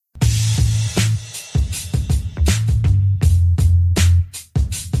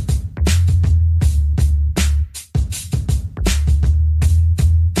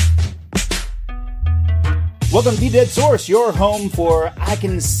Welcome to Be Dead Source, your home for I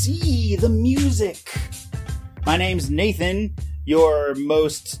Can See the Music. My name's Nathan, your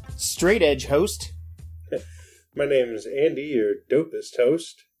most straight-edge host. My name is Andy, your dopest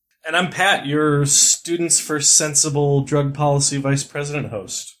host. And I'm Pat, your Students for Sensible Drug Policy Vice President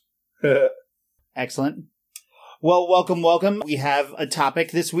host. Excellent. Well, welcome. We have a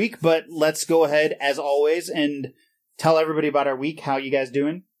topic this week, but let's go ahead, as always, and tell everybody about our week. How you guys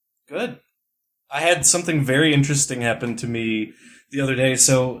doing? Good. I had something very interesting happen to me the other day.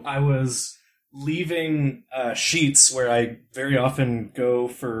 So I was leaving Sheetz, where I very often go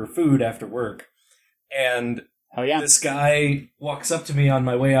for food after work. And this guy walks up to me on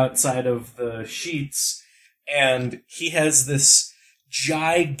my way outside of the Sheetz, and he has this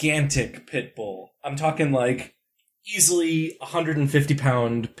gigantic pit bull. I'm talking like easily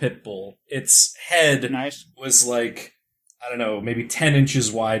 150-pound pit bull. Its head was like, I don't know, maybe 10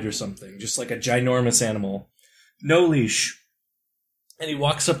 inches wide or something. Just like a ginormous animal. No leash. And he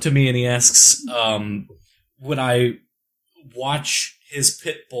walks up to me and he asks, would I watch his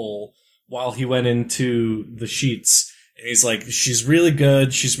pit bull while he went into the Sheetz? And he's like, she's really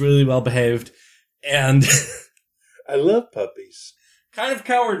good. She's really well behaved. And I love puppies. Kind of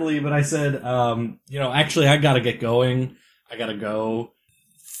cowardly, but I said, actually, I gotta get going. I gotta go.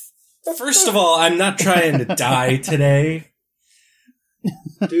 First of all, I'm not trying to die today.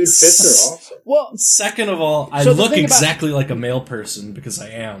 Dude, pits are awesome. Well, second of all, I look exactly like a male person because I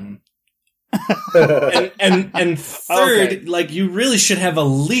am. and third, like, you really should have a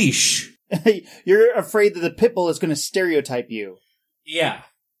leash. You're afraid that the pit bull is going to stereotype you. Yeah.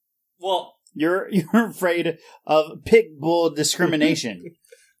 Well, you're afraid of pit bull discrimination.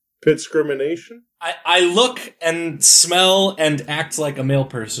 Pit discrimination? I look and smell and act like a male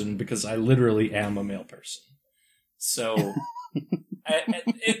person because I literally am a male person. So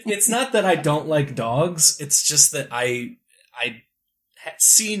it's not that I don't like dogs. It's just that I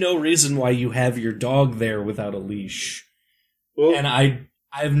see no reason why you have your dog there without a leash. Well, and I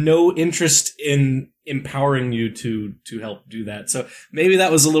have no interest in empowering you to help do that. So maybe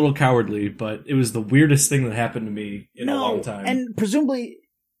that was a little cowardly, but it was the weirdest thing that happened to me in a long time. And presumably,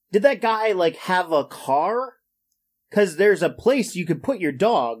 did that guy have a car? Because there's a place you could put your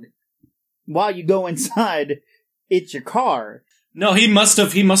dog while you go inside. It's your car. No, he must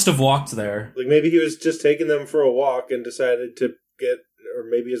have walked there. Like maybe he was just taking them for a walk and decided to or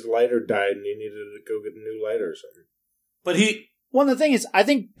maybe his lighter died and he needed to go get a new lighter or something. But well, the thing is, I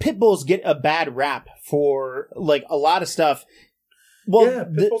think pit bulls get a bad rap for a lot of stuff. Well,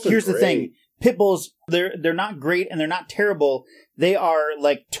 yeah, here's the thing: pit bulls, they're not great and they're not terrible. They are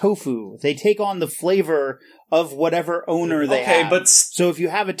like tofu. They take on the flavor of whatever owner they have. But so if you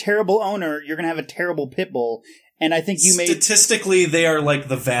have a terrible owner, you're going to have a terrible pit bull. And I think statistically, they are like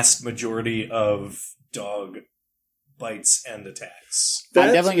the vast majority of dog bites and attacks.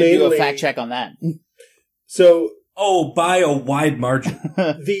 I'm definitely going to do a fact check on that. So, by a wide margin.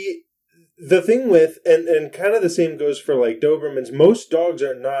 The thing with and kind of the same goes for Dobermans. Most dogs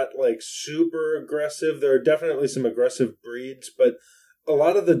are not super aggressive. There are definitely some aggressive breeds, but a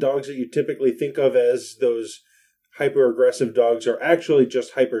lot of the dogs that you typically think of as those hyper aggressive dogs are actually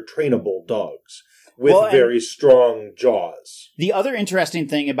just hyper trainable dogs. With very strong jaws. The other interesting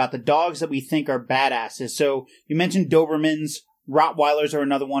thing about the dogs that we think are badasses, so you mentioned Dobermans, Rottweilers are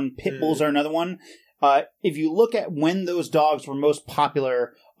another one, Pit Bulls are another one. If you look at when those dogs were most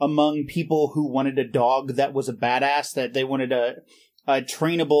popular among people who wanted a dog that was a badass, that they wanted a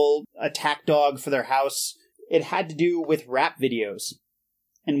trainable attack dog for their house, it had to do with rap videos.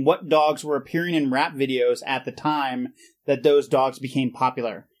 And what dogs were appearing in rap videos at the time that those dogs became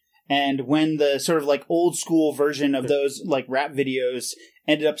popular. And when the sort of old school version of those rap videos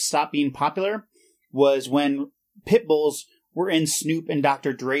ended up stop being popular was when pit bulls were in Snoop and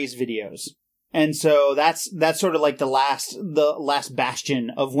Dr. Dre's videos. And so that's sort of the last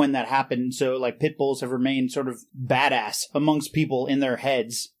bastion of when that happened. So pit bulls have remained sort of badass amongst people in their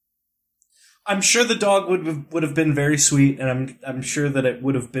heads. I'm sure the dog would have been very sweet, and I'm sure that it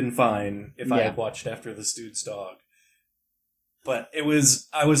would have been fine if I had watched after this dude's dog. But I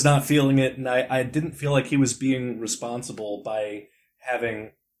was not feeling it, and I didn't feel like he was being responsible by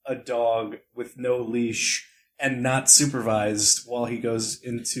having a dog with no leash and not supervised while he goes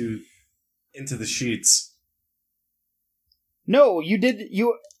into the Sheetz. No, you did.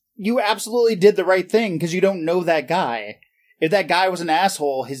 You absolutely did the right thing because you don't know that guy. If that guy was an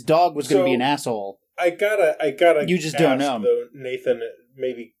asshole, his dog was going to be an asshole. I gotta. You just don't know, though, Nathan.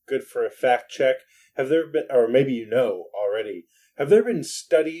 Maybe good for a fact check. Have there been, or maybe you know already? Have there been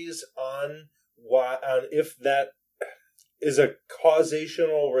studies on if that is a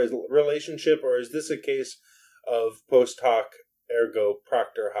causational relationship, or is this a case of post hoc ergo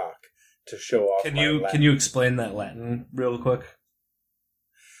proctor hoc to show off. Can you explain that Latin real quick?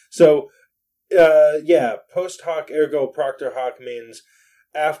 So, post hoc ergo proctor hoc means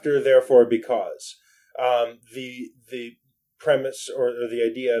after, therefore, because. The premise or the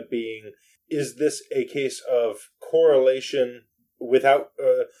idea being, is this a case of correlation without,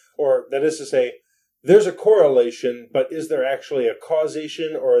 or that is to say, there's a correlation, but is there actually a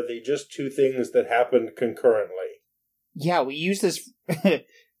causation, or are they just two things that happened concurrently? Yeah, we use this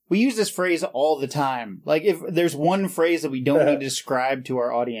we use this phrase all the time. Like, if there's one phrase that we don't need to describe to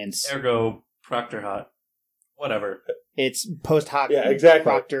our audience, Ergo proctor hoc. Whatever. It's post hoc. Yeah, exactly.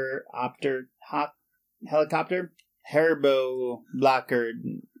 Proctor opter hoc helicopter herbo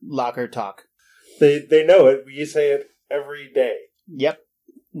locker talk. They know it. You say it every day. Yep.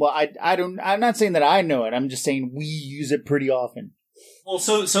 Well, I'm not saying that I know it. I'm just saying we use it pretty often. Well,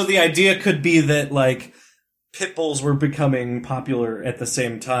 so the idea could be that, like, pit bulls were becoming popular at the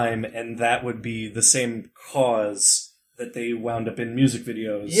same time, and that would be the same cause that they wound up in music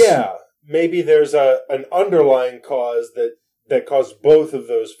videos. Yeah, maybe there's an underlying cause that caused both of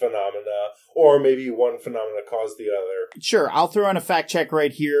those phenomena, or maybe one phenomena caused the other. Sure, I'll throw in a fact check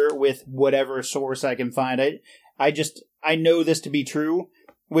right here with whatever source I can find. I know this to be true,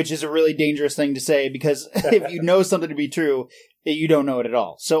 which is a really dangerous thing to say, because if you know something to be true, you don't know it at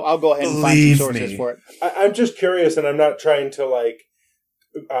all. So I'll go ahead and find some sources for it. I'm just curious, and I'm not trying to, like,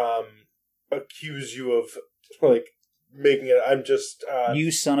 accuse you of, like, making it. I'm just,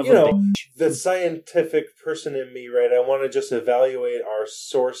 you son of a bitch. The scientific person in me, right? I want to just evaluate our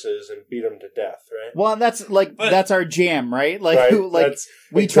sources and beat them to death, right? Well, that's our jam, right? Like, right,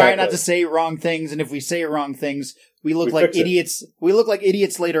 we try not to say wrong things, and if we say wrong things, we look like idiots. We look like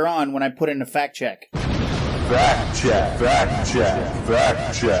idiots later on when I put in a fact check. Fact check, fact check,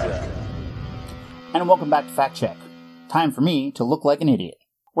 fact check. And welcome back to Fact Check. Time for me to look like an idiot.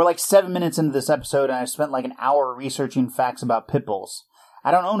 We're like 7 minutes into this episode, and I spent like an hour researching facts about pit bulls. I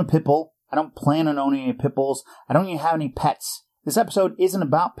don't own a pit bull. I don't plan on owning any pit bulls. I don't even have any pets. This episode isn't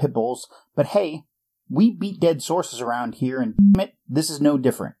about pit bulls, but hey, we beat dead sources around here, and damn it, this is no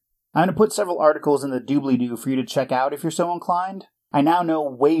different. I'm going to put several articles in the doobly-doo for you to check out if you're so inclined. I now know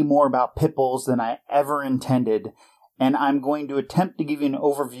way more about pit bulls than I ever intended, and I'm going to attempt to give you an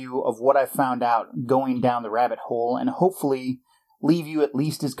overview of what I found out going down the rabbit hole, and hopefully leave you at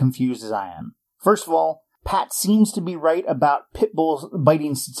least as confused as I am. First of all, Pat seems to be right about pit bulls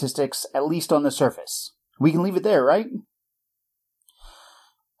biting statistics, at least on the surface. We can leave it there, right?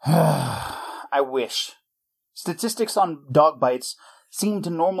 I wish. Statistics on dog bites seem to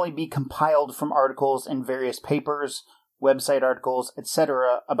normally be compiled from articles in various papers, website articles,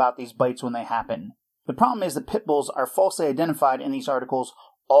 etc. about these bites when they happen. The problem is that pit bulls are falsely identified in these articles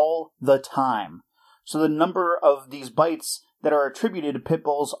all the time. So the number of these bites that are attributed to pit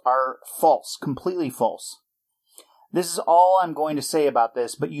bulls are false, completely false. This is all I'm going to say about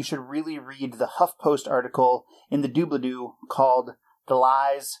this, but you should really read the HuffPost article in the doobly-doo called The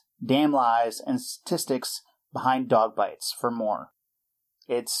Lies, Damn Lies, and Statistics Behind Dog Bites for more.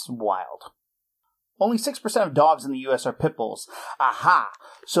 It's wild. Only 6% of dogs in the U.S. are pit bulls. Aha!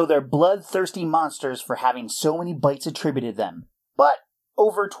 So they're bloodthirsty monsters for having so many bites attributed to them. But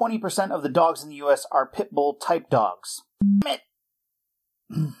over 20% of the dogs in the U.S. are pit bull type dogs. Damn it!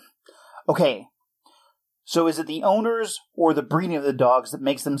 Okay, so is it the owners or the breeding of the dogs that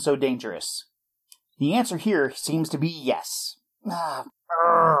makes them so dangerous? The answer here seems to be yes.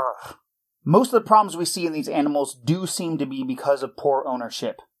 Most of the problems we see in these animals do seem to be because of poor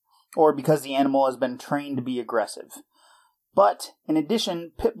ownership, or because the animal has been trained to be aggressive. But, in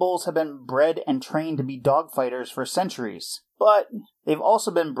addition, pit bulls have been bred and trained to be dog fighters for centuries. But they've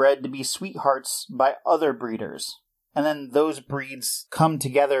also been bred to be sweethearts by other breeders. And then those breeds come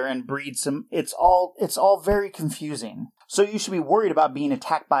together and breed some... It's all very confusing. So you should be worried about being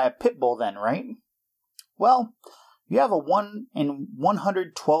attacked by a pit bull then, right? Well, you have a 1 in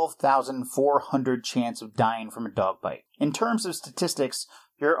 112,400 chance of dying from a dog bite. In terms of statistics,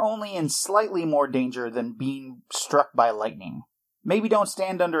 you're only in slightly more danger than being struck by lightning. Maybe don't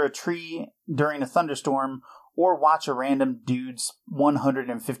stand under a tree during a thunderstorm, or watch a random dude's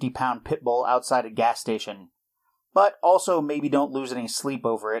 150-pound pit bull outside a gas station. But also maybe don't lose any sleep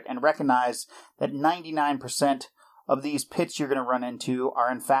over it, and recognize that 99% of these pits you're going to run into are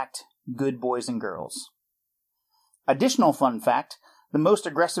in fact good boys and girls. Additional fun fact, the most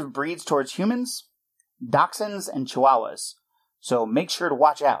aggressive breeds towards humans? Dachshunds and Chihuahuas. So make sure to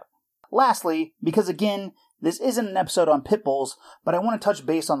watch out. Lastly, because again, this isn't an episode on pit bulls, but I want to touch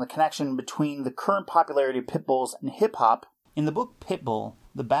base on the connection between the current popularity of pit bulls and hip-hop. In the book Pitbull,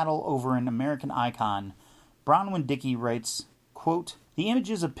 The Battle Over an American Icon, Bronwyn Dickey writes, quote, "The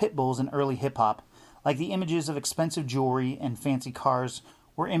images of pit bulls in early hip-hop, like the images of expensive jewelry and fancy cars,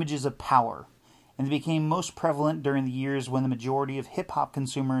 were images of power, and they became most prevalent during the years when the majority of hip-hop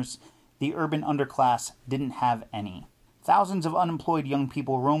consumers, the urban underclass, didn't have any. Thousands of unemployed young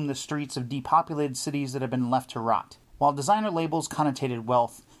people roamed the streets of depopulated cities that had been left to rot. While designer labels connotated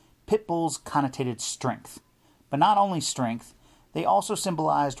wealth, pit bulls connotated strength. But not only strength, they also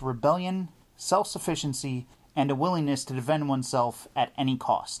symbolized rebellion, self-sufficiency, and a willingness to defend oneself at any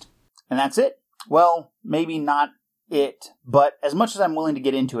cost." And that's it. Well, maybe not it, but as much as I'm willing to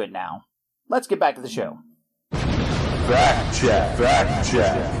get into it now, let's get back to the show. Fact check, fact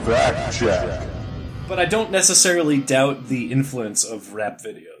check, fact check. But I don't necessarily doubt the influence of rap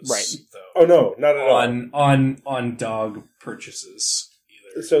videos. Right. Though, Oh no, not at all. on dog purchases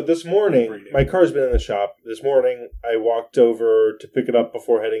either. So this morning, Breeding. my car's been in the shop. This morning, I walked over to pick it up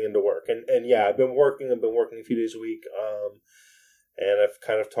before heading into work. And yeah, I've been working a few days a week. And I've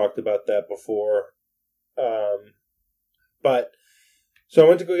kind of talked about that before. But so I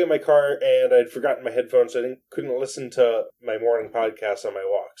went to go get my car, and I'd forgotten my headphones, so I couldn't listen to my morning podcast on my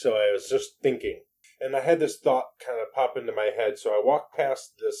walk. So I was just thinking. And I had this thought kind of pop into my head. So I walked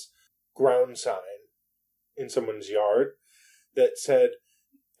past this ground sign in someone's yard that said,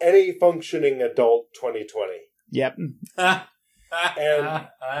 "Any functioning adult 2020." Yep. And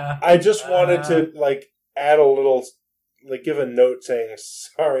I just wanted to, add a little, give a note saying,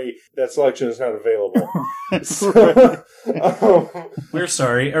 "Sorry, that selection is not available." So, We're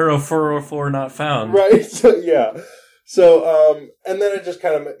sorry, Arrow 404 not found. right? So, yeah. So, and then it just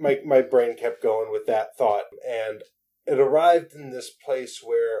kind of, my brain kept going with that thought. And it arrived in this place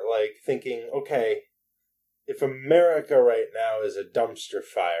where, thinking, okay, if America right now is a dumpster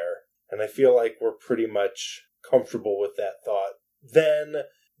fire, and I feel like we're pretty much comfortable with that thought, then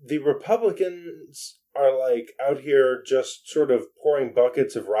the Republicans are, out here just sort of pouring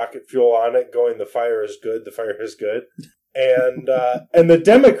buckets of rocket fuel on it, going, the fire is good, the fire is good. And the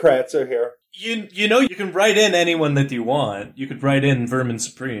Democrats are here. You know, you can write in anyone that you want. You could write in Vermin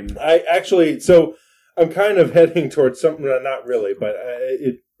Supreme. So I'm kind of heading towards something, not really, but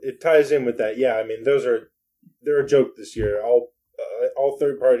it ties in with that. Yeah, I mean, they're a joke this year. All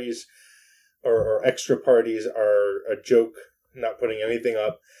third parties or extra parties are a joke, not putting anything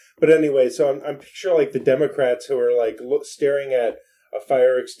up. But anyway, so I'm picturing the Democrats who are staring at a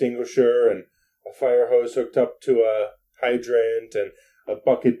fire extinguisher and a fire hose hooked up to a hydrant and a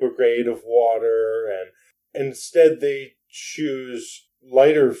bucket brigade of water, and instead they choose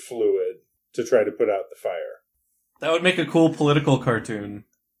lighter fluid to try to put out the fire. That would make a cool political cartoon.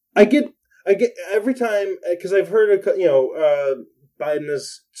 I get every time, because I've heard, Biden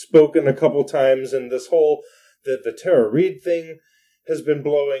has spoken a couple times, and this whole, the Tara Reid thing has been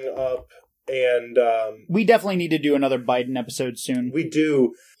blowing up, and We definitely need to do another Biden episode soon. we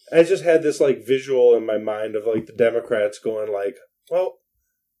do. I just had this visual in my mind of the Democrats going well,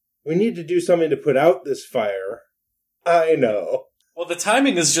 we need to do something to put out this fire. I know. Well, the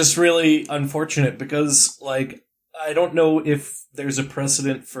timing is just really unfortunate because, I don't know if there's a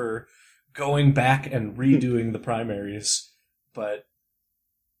precedent for going back and redoing the primaries, but,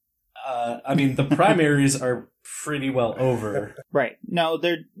 the primaries are pretty well over. Right. No,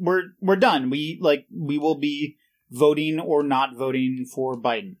 we're done. We will be voting or not voting for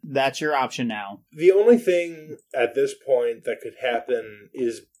Biden. That's your option now. The only thing at this point that could happen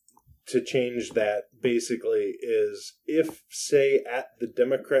is to change that, basically, is if, say, at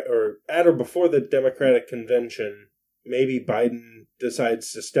or before the Democratic convention, maybe Biden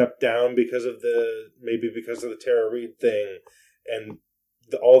decides to step down because of the Tara Reid thing, and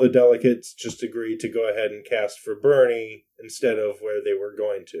all the delegates just agree to go ahead and cast for Bernie instead of where they were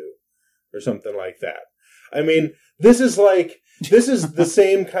going to, or something like that. I mean, this is the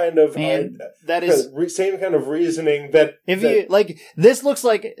same kind of same kind of reasoning that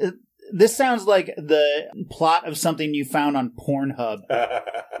this sounds like the plot of something you found on Pornhub.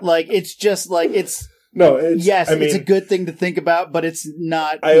 It's just it's. No, it's a good thing to think about, but it's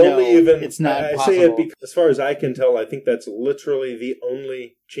not. It's not. I say it because, as far as I can tell, I think that's literally the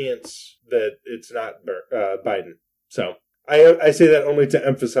only chance that it's not Biden. So I say that only to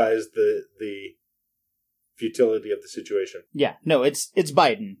emphasize the futility of the situation. Yeah, no, it's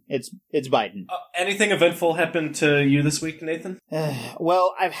Biden. It's Biden. Anything eventful happened to you this week, Nathan?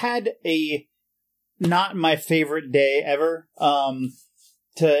 Well, I've had a not my favorite day ever.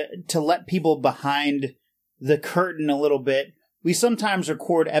 To let people behind the curtain a little bit, we sometimes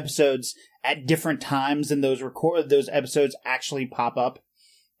record episodes at different times than those episodes actually pop up.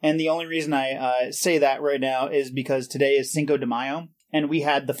 And the only reason I say that right now is because today is Cinco de Mayo. and we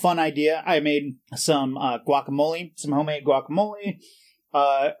had the fun idea. I made some guacamole, some homemade guacamole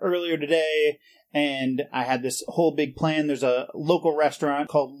earlier today, and I had this whole big plan. There's a local restaurant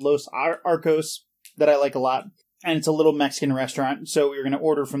called Los Arcos that I like a lot, and it's a little Mexican restaurant, so we were going to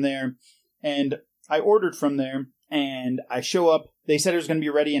order from there, and I ordered from there, and I show up. They said it was going to be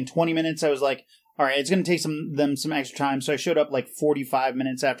ready in 20 minutes. I was like, all right, it's going to take them some extra time, so I showed up like 45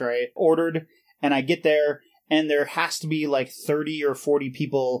 minutes after I ordered, and I get there, and there has to be like 30 or 40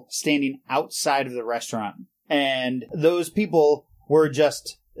 people standing outside of the restaurant, and those people were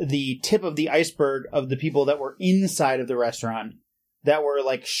just the tip of the iceberg of the people that were inside of the restaurant that were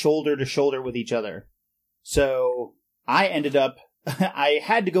like shoulder to shoulder with each other. So I ended up, I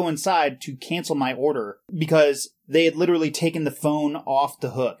had to go inside to cancel my order because they had literally taken the phone off the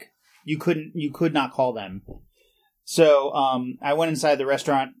hook. You could not call them. So I went inside the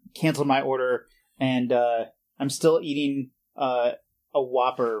restaurant, canceled my order, and I'm still eating a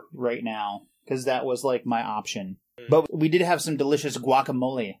Whopper right now because that was like my option. But we did have some delicious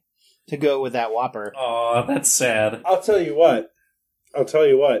guacamole to go with that Whopper. Oh, that's sad. I'll tell you what.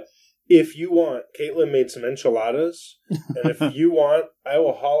 If you want, Caitlin made some enchiladas, and if you want, I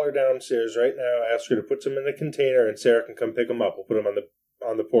will haul her downstairs right now, ask her to put some in a container, and Sarah can come pick them up. We'll put them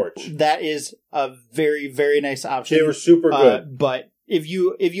on the porch. That is a very, very nice option. They were super good. But if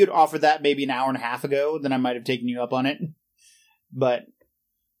you had offered that maybe an hour and a half ago, then I might have taken you up on it. But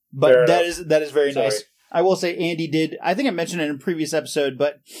that is very Sorry. nice. I will say Andy did, I think I mentioned it in a previous episode,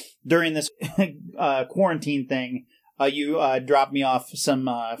 but during this quarantine thing, you dropped me off some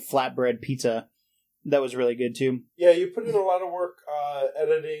flatbread pizza. That was really good too. Yeah, you put in a lot of work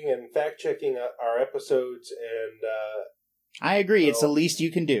editing and fact-checking our episodes, and I agree. It's the least you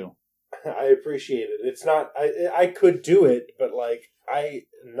can do. I appreciate it. It's not, I could do it, but like,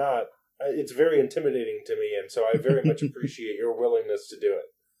 it's very intimidating to me, and so I very much appreciate your willingness to do it.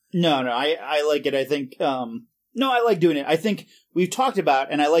 No, I like it. I think, I like doing it. I think we've talked about,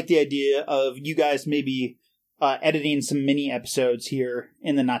 and I like the idea of you guys maybe editing some mini episodes here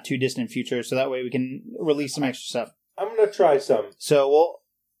in the not too distant future, so that way we can release some extra stuff. I'm going to try some. So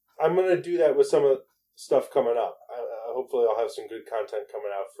I'm going to do that with some of the stuff coming up. Hopefully I'll have some good content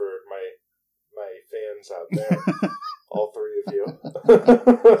coming out for my fans out there. All three of you.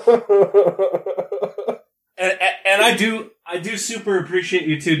 And I do super appreciate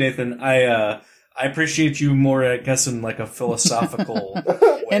you too, Nathan. I appreciate you more, I guess, in like a philosophical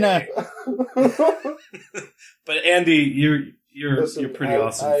way. And but Andy, you're pretty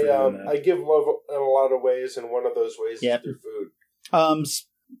awesome for doing that. I give love in a lot of ways, and one of those ways is through food.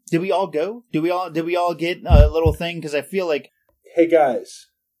 Did we all go? Did we all get a little thing? Because I feel like, hey guys,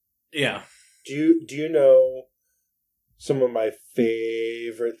 yeah. Do you know some of my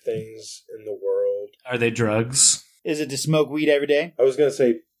favorite things in the world? Are they drugs? Is it to smoke weed every day? I was going to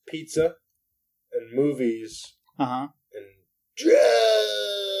say pizza and movies. Uh-huh. And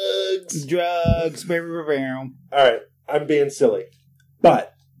drugs. Drugs. All right. I'm being silly.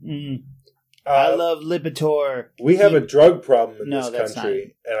 But I love Lipitor. We have a drug problem in this that's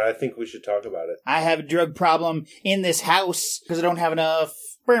country, and I think we should talk about it. I have a drug problem in this house because I don't have enough.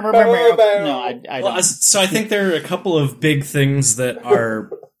 No, I don't. So I think there are a couple of big things that are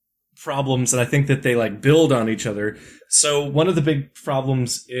problems, and I think that they like build on each other. So one of the big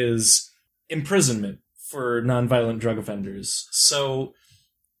problems is imprisonment for nonviolent drug offenders. So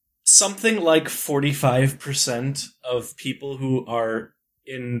something like 45% of people who are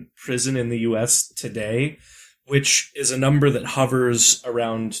in prison in the US today, which is a number that hovers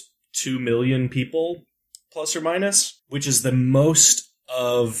around 2 million people, plus or minus, which is the most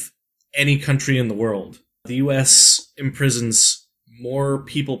of any country in the world. The US imprisons more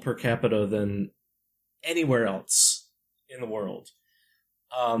people per capita than anywhere else in the world.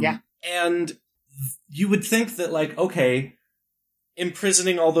 And you would think that, like, okay,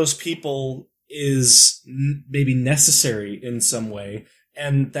 imprisoning all those people is maybe necessary in some way,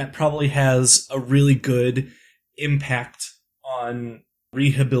 and that probably has a really good impact on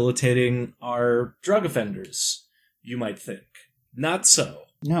rehabilitating our drug offenders, you might think. Not so.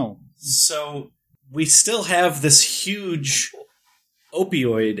 No. So we still have this huge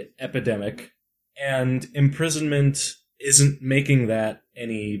opioid epidemic, and imprisonment isn't making that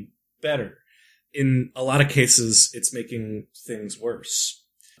any better. In a lot of cases, it's making things worse.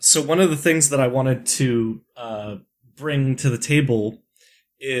 So one of the things that I wanted to bring to the table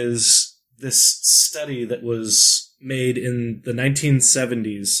is this study that was made in the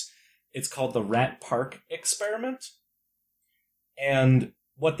 1970s. It's called the Rat Park Experiment. And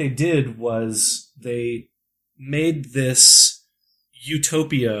what they did was they made this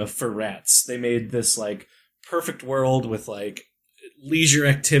utopia for rats. They made this like perfect world with like leisure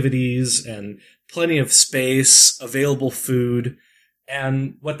activities and plenty of space, available food.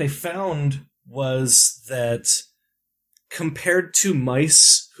 And what they found was that compared to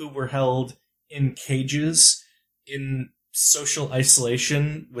mice who were held in cages in social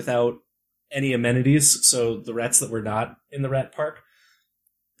isolation without any amenities, so the rats that were not in the rat park,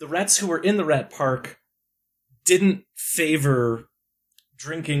 the rats who were in the rat park didn't favor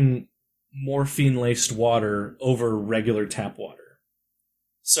drinking morphine-laced water over regular tap water.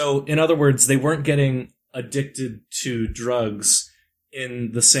 So, in other words, they weren't getting addicted to drugs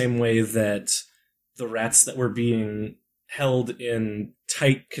in the same way that the rats that were being held in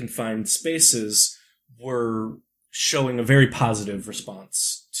tight, confined spaces were showing a very positive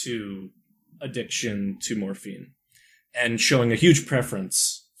response to addiction to morphine and showing a huge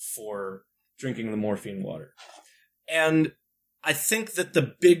preference for drinking the morphine water. And I think that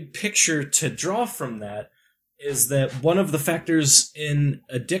the big picture to draw from that is that one of the factors in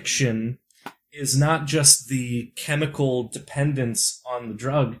addiction is not just the chemical dependence on the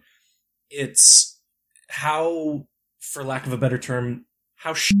drug, it's how, for lack of a better term,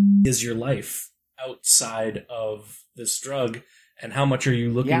 how is your life outside of this drug, and how much are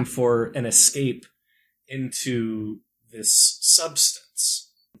you looking for an escape into this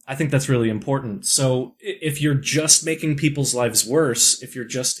substance? I think that's really important. So if you're just making people's lives worse, if you're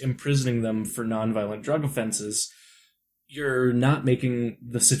just imprisoning them for nonviolent drug offenses, you're not making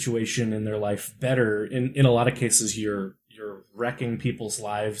the situation in their life better. In a lot of cases, you're wrecking people's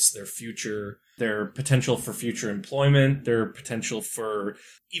lives, their future, their potential for future employment, their potential for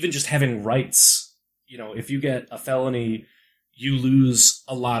even just having rights. You know, if you get a felony, you lose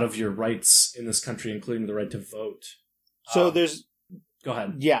a lot of your rights in this country, including the right to vote. So there's... Go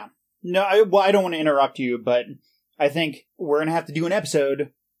ahead. Yeah. No, I don't want to interrupt you, but I think we're going to have to do an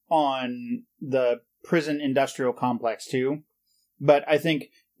episode on the prison industrial complex too. But I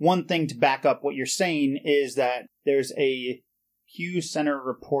think one thing to back up what you're saying is that there's a Pew Center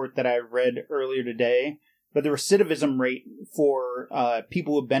report that I read earlier today, but the recidivism rate for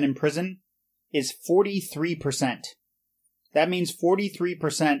people who've been in prison is 43%. That means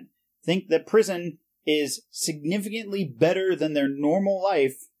 43% think that prison is significantly better than their normal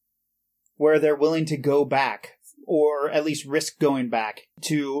life, where they're willing to go back, or at least risk going back,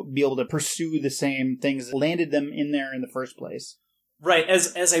 to be able to pursue the same things that landed them in there in the first place. Right.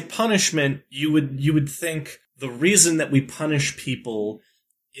 As a punishment, you would think the reason that we punish people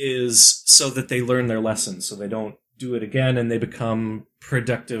is so that they learn their lesson, so they don't do it again and they become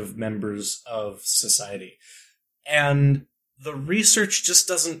productive members of society. And the research just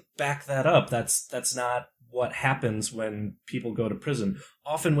doesn't back that up. That's not what happens when people go to prison.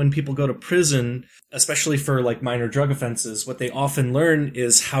 Often when people go to prison, especially for like minor drug offenses, what they often learn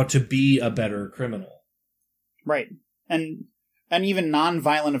is how to be a better criminal. Right. And even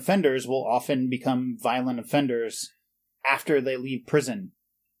non-violent offenders will often become violent offenders after they leave prison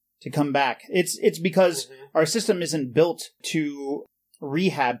to come back. It's because our system isn't built to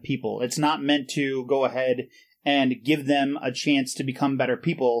rehab people. It's not meant to go ahead and give them a chance to become better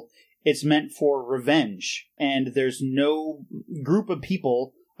people. It's meant for revenge. And there's no group of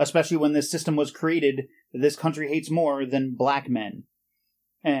people, especially when this system was created, that this country hates more than black men.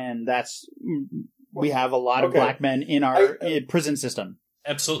 And we have a lot of black men in our prison system.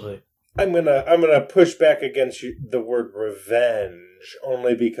 Absolutely. I'm gonna push back against the word revenge,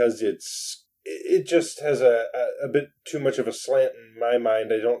 only because it just has a bit too much of a slant in my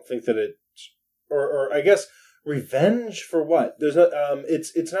mind. I don't think that or I guess revenge for what? There's not.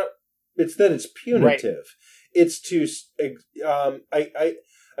 It's not. It's that it's punitive. Right. It's to.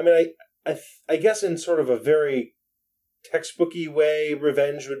 I guess in sort of a very textbooky way,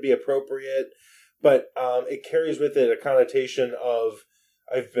 revenge would be appropriate, but it carries with it a connotation of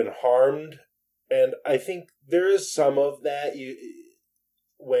I've been harmed, and I think there is some of that.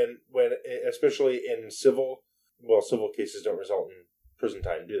 When especially in civil cases don't result in prison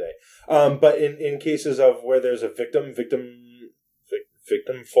time, do they? But in cases of where there's a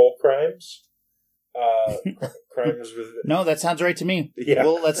victimful crimes, crimes with... No, that sounds right to me. Yeah.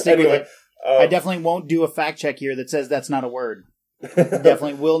 Well, let's stick with it. I definitely won't do a fact check here that says that's not a word.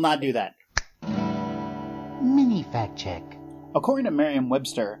 Definitely will not do that. Mini fact check. According to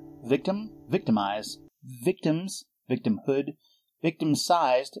Merriam-Webster, victim, victimize, victims, victimhood,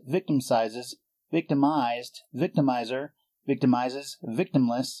 victim-sized, victim-sizes, victimized, victimizer, victimizes,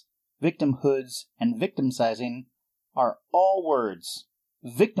 victimless, victimhoods, and victim-sizing are all words.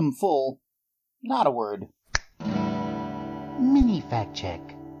 Victimful, not a word. Mini fact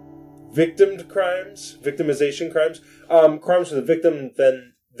check. Victimed crimes, victimization crimes, crimes with a victim,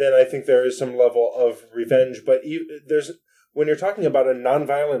 then I think there is some level of revenge. But when you're talking about a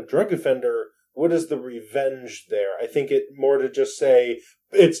nonviolent drug offender, what is the revenge there? I think it more to just say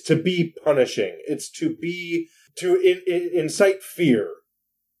it's to be punishing. It's to incite fear.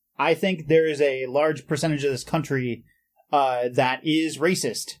 I think there is a large percentage of this country that is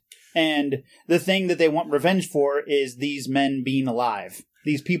racist. And the thing that they want revenge for is these men being alive.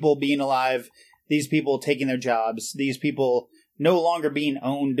 These people being alive, these people taking their jobs, these people no longer being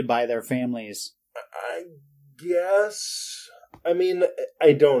owned by their families. I guess. I mean,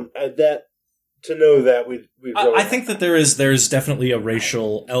 I don't. To know that, we'd really... I think that there's definitely a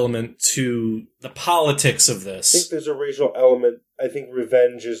racial element to the politics of this. I think there's a racial element. I think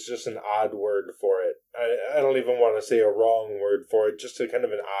revenge is just an odd word for it. I don't even want to say a wrong word for it, just a kind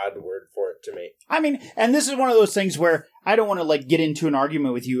of an odd word for it to me. I mean, and this is one of those things where I don't want to get into an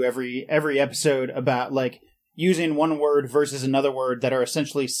argument with you every episode about using one word versus another word that are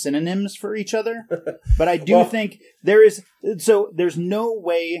essentially synonyms for each other. But I do think there's no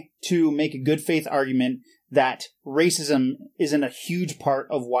way to make a good faith argument that racism isn't a huge part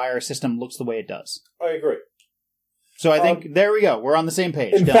of why our system looks the way it does. I agree. So I think, there we go. We're on the same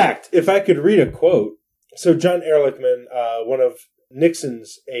page. In fact, if I could read a quote. So John Ehrlichman, one of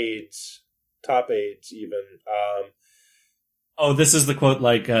Nixon's aides, top aides even. This is the quote,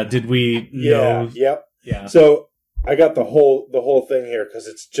 did we know? Yep. Yeah. So I got the whole thing here because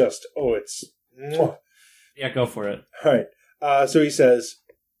it's just, it's... Mwah. Yeah, go for it. All right. So he says,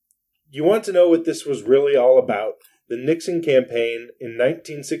 you want to know what this was really all about? The Nixon campaign in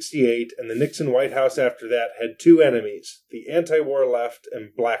 1968 and the Nixon White House after that had two enemies, the anti-war left and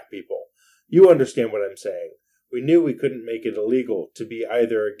black people. You understand what I'm saying. We knew we couldn't make it illegal to be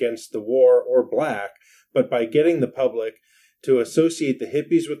either against the war or black, but by getting the public to associate the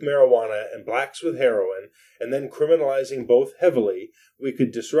hippies with marijuana and blacks with heroin, and then criminalizing both heavily, we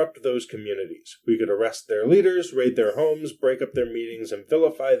could disrupt those communities. We could arrest their leaders, raid their homes, break up their meetings, and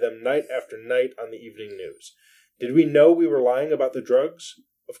vilify them night after night on the evening news. Did we know we were lying about the drugs?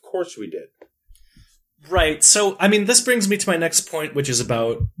 Of course we did. Right. So, I mean, this brings me to my next point, which is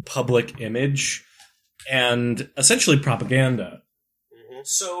about public image and essentially propaganda. Mm-hmm.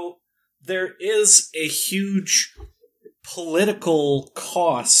 So, there is a huge political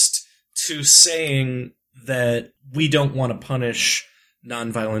cost to saying that we don't want to punish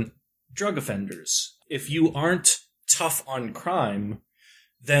nonviolent drug offenders. If you aren't tough on crime,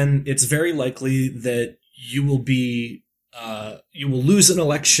 then it's very likely that you will lose an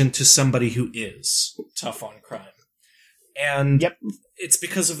election to somebody who is tough on crime. And It's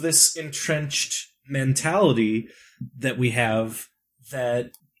because of this entrenched mentality that we have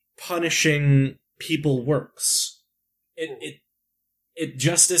that punishing people works. It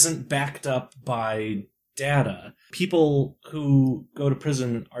just isn't backed up by data. People who go to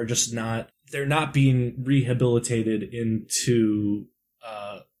prison are just they're not being rehabilitated into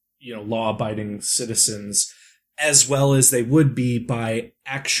law-abiding citizens as well as they would be by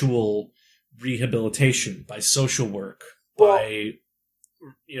actual rehabilitation, by social work, by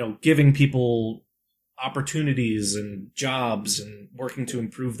giving people opportunities and jobs and working to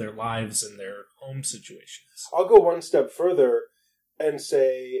improve their lives and their home situations. I'll go one step further and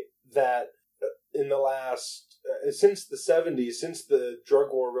say that in the last, since the 70s, since the drug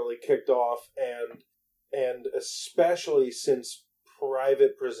war really kicked off, and especially since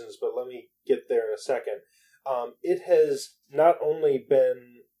private prisons, but let me get there in a second, it has not only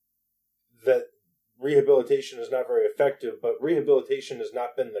been that rehabilitation is not very effective, but rehabilitation has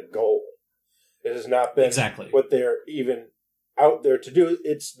not been the goal. It has not been what they're even out there to do.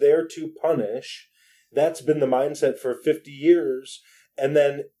 It's there to punish. That's been the mindset for 50 years. And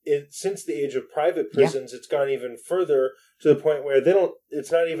then since the age of private prisons, it's gone even further to the point where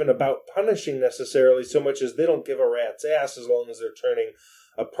it's not even about punishing necessarily so much as they don't give a rat's ass as long as they're turning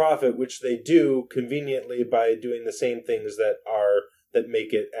a profit, which they do conveniently by doing the same things that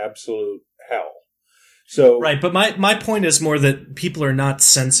make it absolute hell. So right, but my point is more that people are not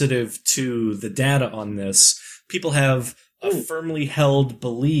sensitive to the data on this. People have a firmly held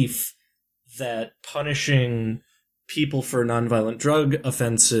belief that punishing people for nonviolent drug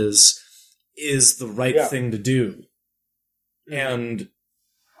offenses is the right thing to do. And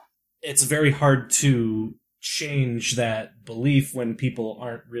it's very hard to change that belief when people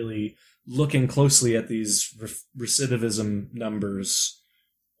aren't really looking closely at these recidivism numbers,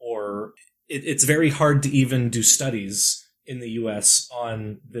 or it's very hard to even do studies in the US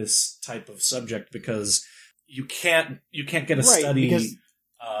on this type of subject because you can't get a study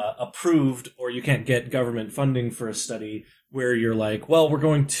approved, or you can't get government funding for a study where you're like, well, we're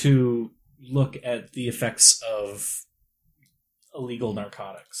going to look at the effects of illegal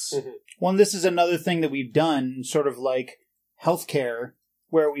narcotics. Mm-hmm. Well, and this is another thing that we've done, sort of like healthcare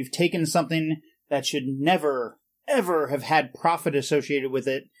where we've taken something that should never, ever have had profit associated with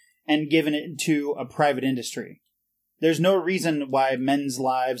it and given it to a private industry. There's no reason why men's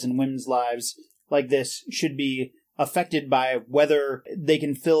lives and women's lives like this should be affected by whether they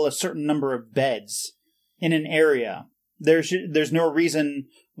can fill a certain number of beds in an area. There's no reason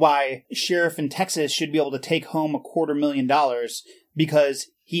why sheriff in Texas should be able to take home $250,000 because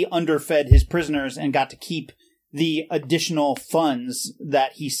he underfed his prisoners and got to keep the additional funds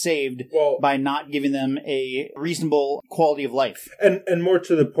that he saved by not giving them a reasonable quality of life. And more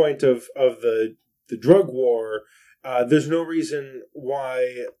to the point of the drug war, there's no reason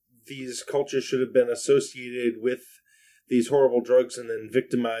why these cultures should have been associated with these horrible drugs and then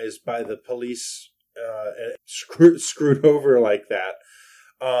victimized by the police and screwed over like that.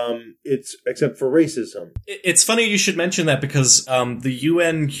 It's except for racism. It's funny you should mention that because the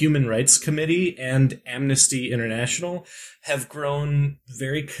UN Human Rights Committee and Amnesty International have grown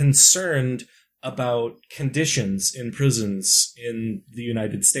very concerned about conditions in prisons in the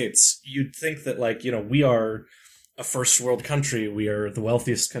United States. You'd think that, we are a first world country, we are the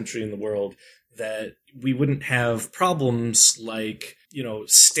wealthiest country in the world, that we wouldn't have problems like,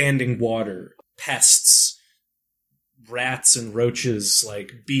 standing water, pests, rats and roaches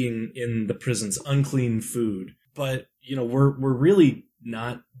being in the prisons, unclean food. But, we're really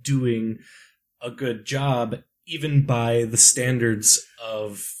not doing a good job, even by the standards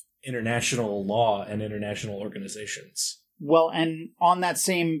of international law and international organizations. Well, and on that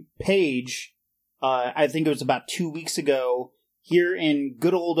same page, I think it was about 2 weeks ago, here in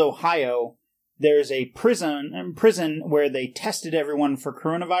good old Ohio, there's a prison where they tested everyone for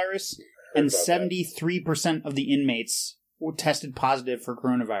coronavirus, and 73% of the inmates were tested positive for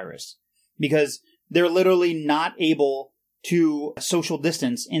coronavirus because they're literally not able to social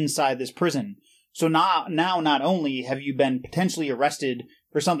distance inside this prison. So now not only have you been potentially arrested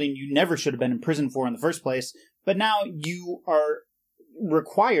for something you never should have been in prison for in the first place, but now you are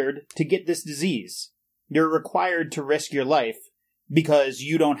required to get this disease. You're required to risk your life because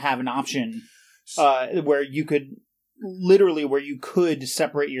you don't have an option where you could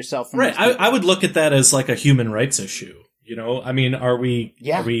separate yourself from right. I would look at that as a human rights issue. Are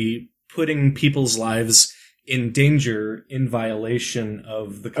we putting people's lives in danger in violation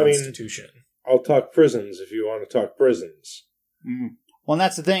of the Constitution? I'll talk prisons if you want to talk prisons. Mm. Well, and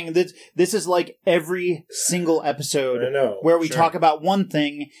that's the thing. This is like every single episode where we talk about one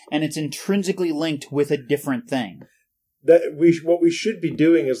thing and it's intrinsically linked with a different thing. What we should be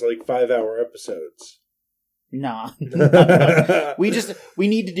doing is 5-hour episodes. Nah. We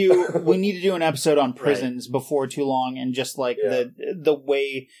need to do an episode on prisons before too long and just the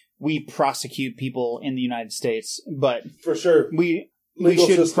way we prosecute people in the United States. But for sure, we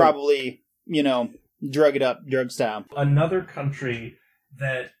should probably, drug it up, drug style. Another country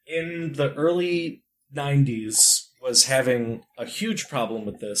that in the early 90s was having a huge problem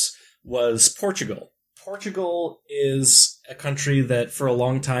with this was Portugal. Portugal is a country that for a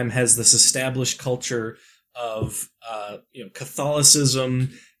long time has this established culture of Catholicism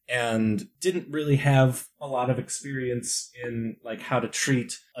and didn't really have a lot of experience in how to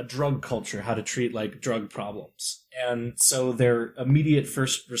treat a drug culture, how to treat drug problems. And so their immediate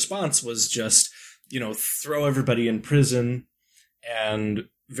first response was just, throw everybody in prison and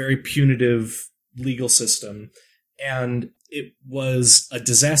very punitive legal system. And it was a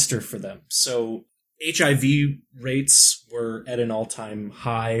disaster for them. So HIV rates were at an all-time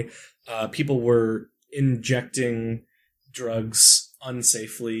high. People were injecting drugs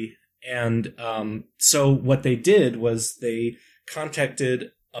unsafely. And so what they did was they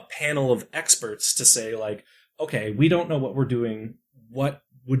contacted a panel of experts to say, okay, we don't know what we're doing. What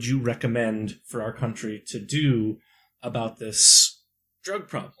would you recommend for our country to do about this drug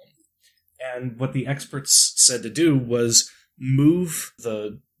problem? And what the experts said to do was move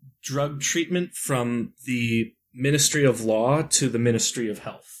the drug treatment from the Ministry of Law to the Ministry of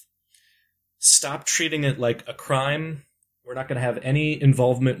Health. Stop treating it like a crime. We're not going to have any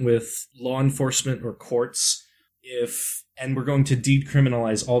involvement with law enforcement or courts and we're going to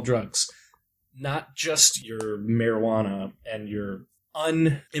decriminalize all drugs. Not just your marijuana and your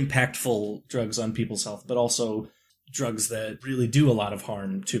unimpactful drugs on people's health, but also drugs that really do a lot of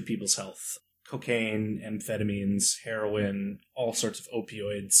harm to people's health. Cocaine, amphetamines, heroin, all sorts of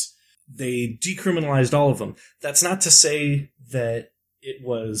opioids. They decriminalized all of them. That's not to say that it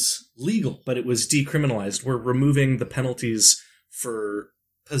was legal, but it was decriminalized. We're removing the penalties for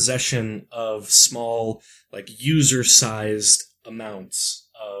possession of small, user-sized amounts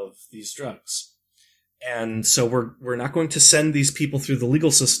of these drugs. And so we're not going to send these people through the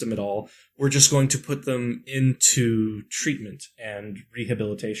legal system at all. We're just going to put them into treatment and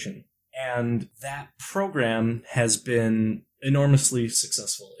rehabilitation. And that program has been enormously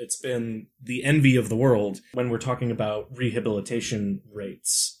successful. It's been the envy of the world when we're talking about rehabilitation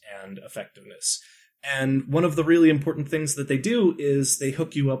rates and effectiveness. And one of the really important things that they do is they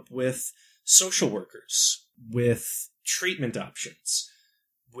hook you up with social workers, with treatment options,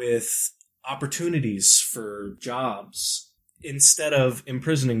 with opportunities for jobs. Instead of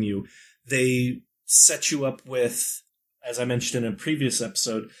imprisoning you, they set you up with, as I mentioned in a previous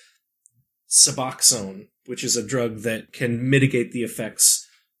episode, Suboxone, which is a drug that can mitigate the effects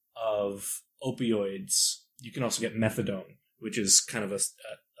of opioids. You can also get methadone, which is kind of a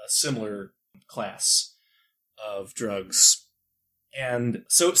similar class of drugs. And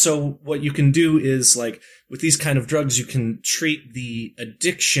so what you can do is, like, with these kind of drugs, you can treat the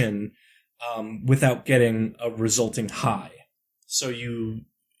addiction without getting a resulting high. So you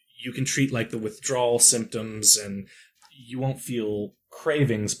can treat, like, the withdrawal symptoms, and you won't feel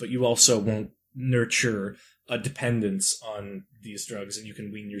cravings, but you also won't nurture a dependence on these drugs, and you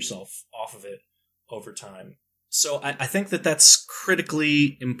can wean yourself off of it over time. So I think that that's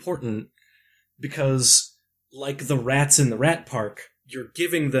critically important, because, like the rats in the rat park, you're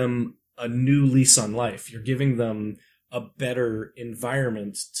giving them a new lease on life. You're giving them a better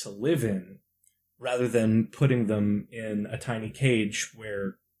environment to live in, rather than putting them in a tiny cage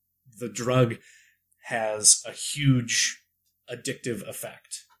where the drug has a huge addictive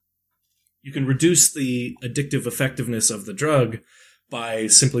effect. You can reduce the addictive effectiveness of the drug by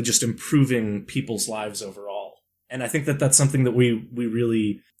simply just improving people's lives overall. And I think that that's something that we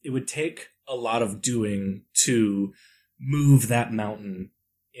really, it would take a lot of doing to move that mountain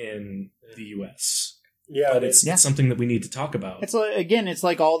in the US. Yeah, but it's something that we need to talk about. It's like, again, it's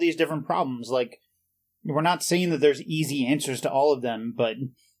like all these different problems. Like, we're not saying that there's easy answers to all of them, but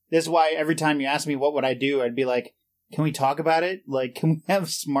this is why every time you ask me what would I do, I'd be like, can we talk about it? Like, can we have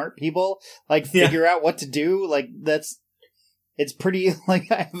smart people, like, figure out what to do? Like, it's pretty,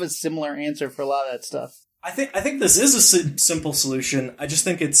 like, I have a similar answer for a lot of that stuff. I think this is a simple solution. I just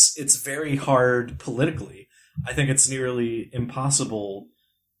think it's very hard politically. I think it's nearly impossible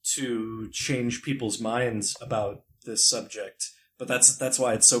to change people's minds about this subject. But that's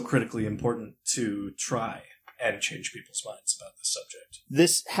why it's so critically important to try and change people's minds about this subject.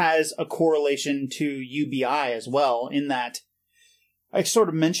 This has a correlation to UBI as well, in that I sort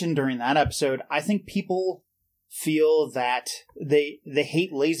of mentioned during that episode, I think people feel that they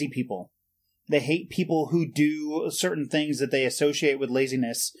hate lazy people. They hate people who do certain things that they associate with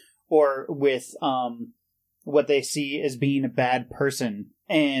laziness or with what they see as being a bad person.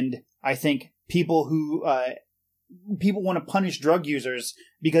 And I think people who people want to punish drug users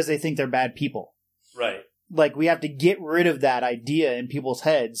because they think they're bad people. Right. Like, we have to get rid of that idea in people's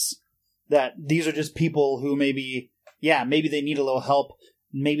heads that these are just people who maybe they need a little help.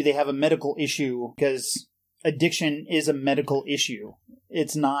 Maybe they have a medical issue, because addiction is a medical issue.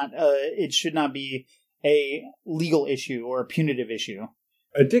 It's not, it should not be a legal issue or a punitive issue.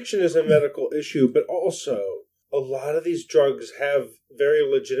 Addiction is a medical issue, but also a lot of these drugs have very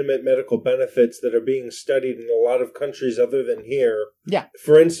legitimate medical benefits that are being studied in a lot of countries other than here. Yeah.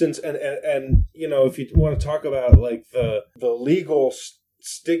 For instance, and you know, if you want to talk about, like, the legal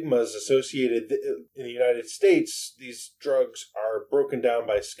stigmas associated in the United States, these drugs are broken down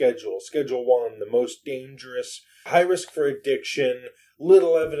by schedule. Schedule 1, the most dangerous, high risk for addiction,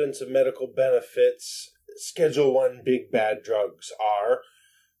 little evidence of medical benefits. Schedule 1 big bad drugs are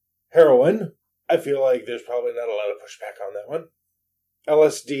heroin. I feel like there's probably not a lot of pushback on that one.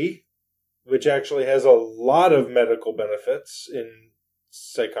 LSD, which actually has a lot of medical benefits in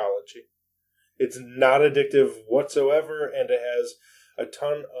psychology. It's not addictive whatsoever, and it has a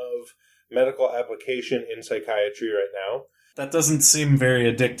ton of medical application in psychiatry right now. That doesn't seem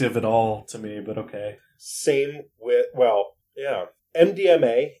very addictive at all to me, but okay. Same with,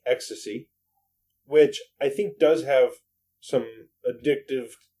 MDMA, ecstasy, which I think does have some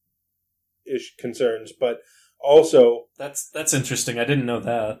addictive-ish concerns, but also... That's interesting. I didn't know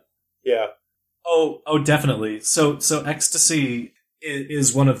that. Yeah. Oh, definitely. So ecstasy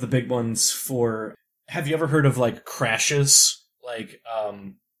is one of the big ones for... Have you ever heard of, like, crashes? Like,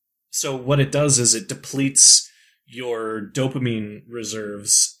 so what it does is it depletes your dopamine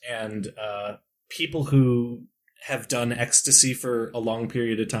reserves, and people who have done ecstasy for a long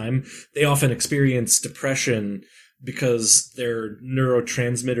period of time, they often experience depression because their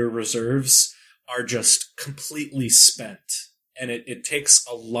neurotransmitter reserves are just completely spent. And it takes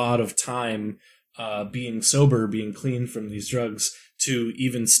a lot of time being sober, being clean from these drugs, to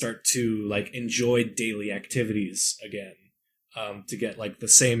even start to like enjoy daily activities again, to get like the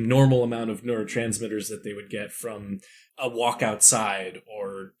same normal amount of neurotransmitters that they would get from a walk outside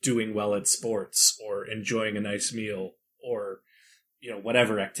or doing well at sports or enjoying a nice meal or,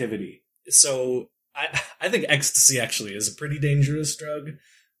 whatever activity. So I think ecstasy actually is a pretty dangerous drug.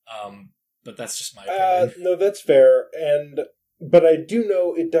 But that's just my opinion. No, that's fair. But I do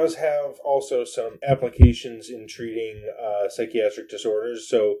know it does have also some applications in treating psychiatric disorders.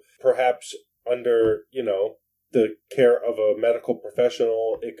 So perhaps under, the care of a medical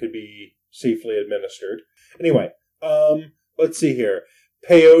professional, it could be safely administered. Anyway, let's see here.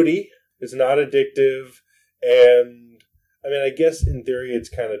 Peyote is not addictive. And, I guess in theory it's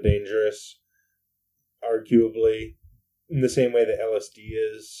kind of dangerous, arguably, in the same way that LSD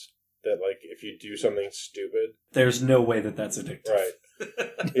is. That, like, if you do something stupid... There's no way that that's addictive. Right.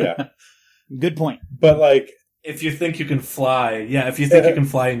 Yeah. Good point. But, like... If you think you can fly... Yeah, if you think you can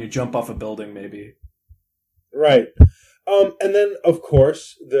fly and you jump off a building, maybe. Right. And then, of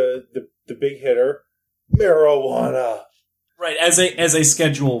course, the big hitter, marijuana. Right, as a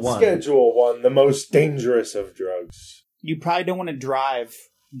Schedule 1. Schedule 1, the most dangerous of drugs. You probably don't want to drive.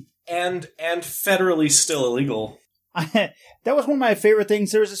 And federally still illegal. That was one of my favorite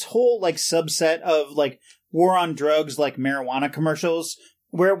things. There was this whole like subset of like war on drugs, like marijuana commercials,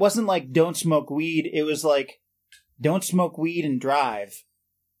 where it wasn't like don't smoke weed. It was like don't smoke weed and drive.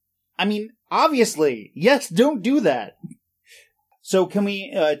 Obviously, yes, don't do that. So can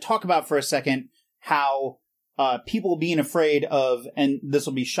we talk about for a second how people being afraid of, and this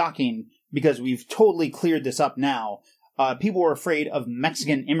will be shocking because we've totally cleared this up now, people were afraid of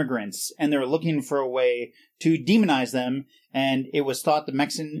Mexican immigrants, and they're looking for a way to demonize them. And it was thought the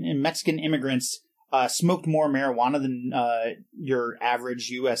Mexican immigrants smoked more marijuana than your average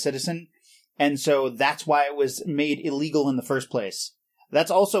U.S. citizen, and so that's why it was made illegal in the first place. That's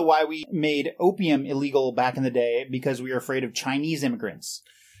also why we made opium illegal back in the day, because we were afraid of Chinese immigrants.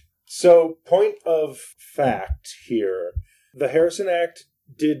 So, point of fact here, the Harrison Act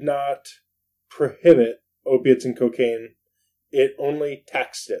did not prohibit opiates and cocaine. It only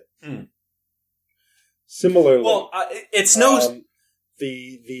taxed it. Similarly, it's no...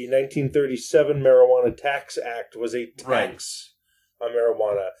 the 1937 Marijuana Tax Act was a tax on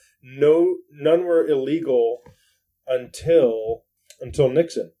marijuana. None were illegal until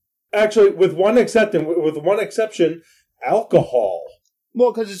Nixon. Actually, with one exception, alcohol.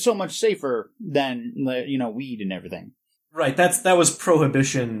 Well, because it's so much safer than weed and everything. Right. That was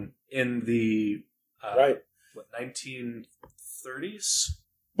prohibition in the 1930s.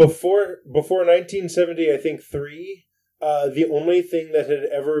 Before 1970, I think 3. The only thing that had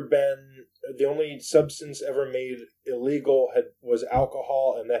ever been, the only substance ever made illegal was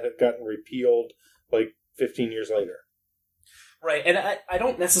alcohol, and that had gotten repealed like 15 years later. Right, and I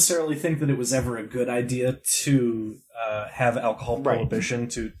don't necessarily think that it was ever a good idea to have alcohol prohibition,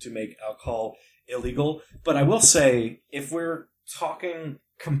 to make alcohol illegal. But I will say, if we're talking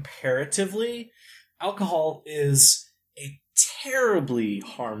comparatively, alcohol is a terribly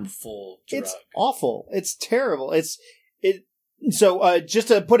harmful drug. It's awful. It's terrible. So just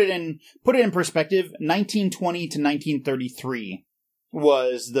to put it in perspective, 1920 to 1933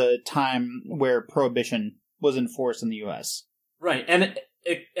 was the time where prohibition was enforced in the U.S. Right, and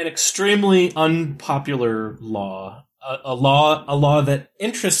an extremely unpopular law, a law that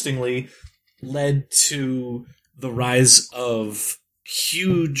interestingly led to the rise of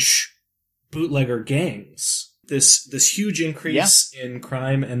huge bootlegger gangs. This huge increase in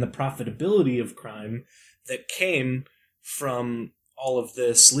crime and the profitability of crime that came from all of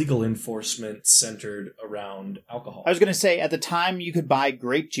this legal enforcement centered around alcohol. I was going to say, at the time you could buy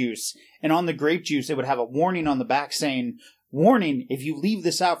grape juice, and on the grape juice it would have a warning on the back saying, "Warning, if you leave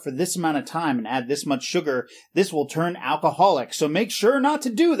this out for this amount of time and add this much sugar, this will turn alcoholic. So make sure not to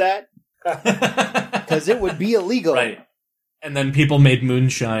do that." Because it would be illegal. Right. And then people made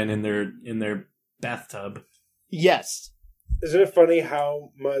moonshine in their bathtub. Yes. Isn't it funny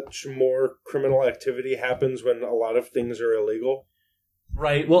how much more criminal activity happens when a lot of things are illegal?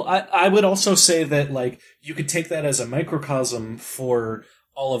 Right. Well, I would also say that, like, you could take that as a microcosm for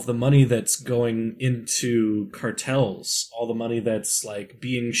all of the money that's going into cartels, all the money that's, like,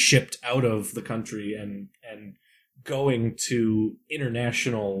 being shipped out of the country and going to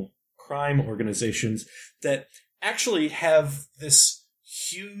international crime organizations that actually have this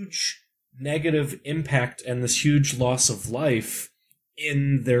huge negative impact and this huge loss of life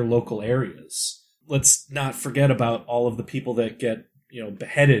in their local areas. Let's not forget about all of the people that get,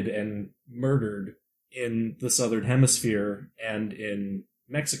 beheaded and murdered in the Southern Hemisphere and in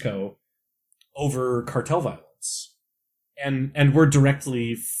Mexico over cartel violence. and we're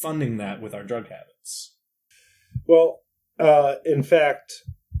directly funding that with our drug habits. Well, in fact,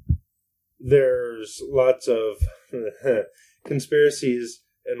 there's lots of conspiracies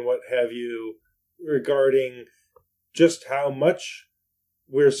and what have you regarding just how much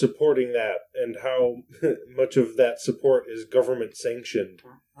we're supporting that and how much of that support is government sanctioned.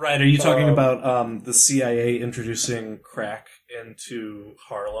 Right, are you talking about the CIA introducing crack into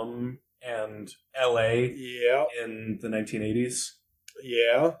Harlem and LA in the 1980s?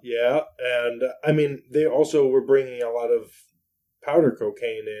 Yeah. And, I mean, they also were bringing a lot of powder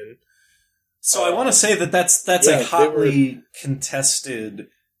cocaine in. So I want to say that's a hotly contested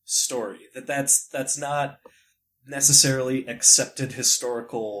story. That's not necessarily accepted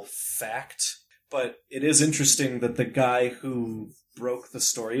historical fact, but it is interesting that the guy who broke the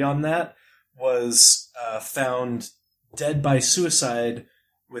story on that was found dead by suicide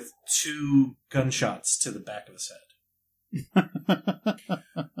with 2 gunshots to the back of his head.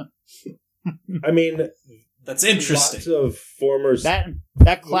 I mean, that's interesting. Lots of former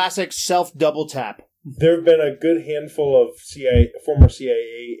that classic self double tap. There have been a good handful of former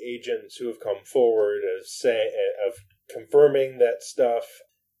CIA agents who have come forward of confirming that stuff,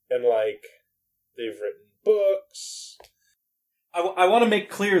 and like they've written books. I want to make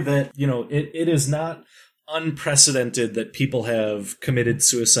clear that it is not unprecedented that people have committed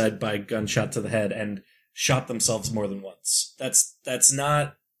suicide by gunshot to the head and shot themselves more than once. That's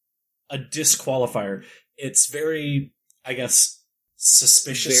not a disqualifier. It's very, I guess,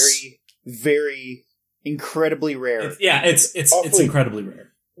 suspicious. Very, very incredibly rare. It's incredibly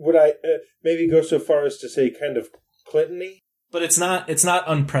rare. Would I maybe go so far as to say kind of Clinton-y? But it's not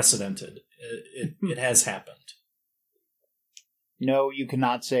unprecedented. It has happened. No, you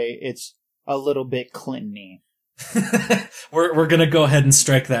cannot say it's a little bit Clinton-y. We're going to go ahead and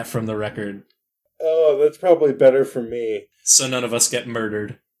strike that from the record. Oh, that's probably better for me. So none of us get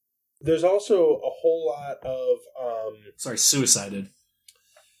murdered. There's also a whole lot of... suicided.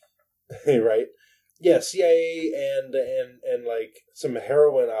 Right. Yeah, CIA and like some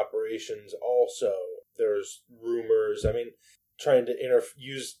heroin operations also. There's rumors. I mean, trying to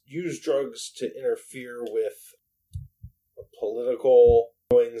use drugs to interfere with political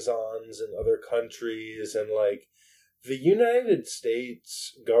goings-ons in other countries, and like the United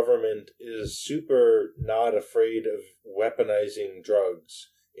States government is super not afraid of weaponizing drugs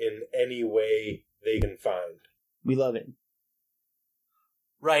in any way they can find. We love it.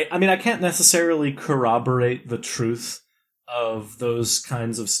 Right. I mean, I can't necessarily corroborate the truth of those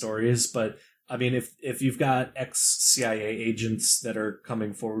kinds of stories, but I mean, if you've got ex-CIA agents that are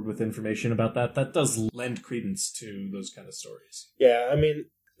coming forward with information about that does lend credence to those kind of stories. Yeah, I mean,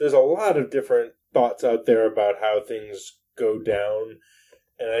 there's a lot of different thoughts out there about how things go down,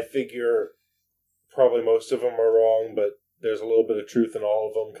 and I figure probably most of them are wrong, but there's a little bit of truth in all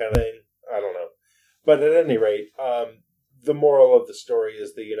of them kind of thing. I don't know. But at any rate, the moral of the story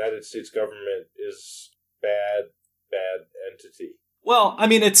is the United States government is bad entity. Well, I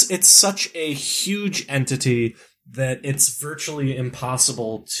mean, it's such a huge entity that it's virtually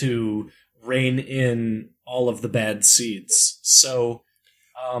impossible to rein in all of the bad seeds. So,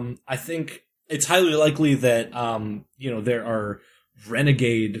 I think it's highly likely that, there are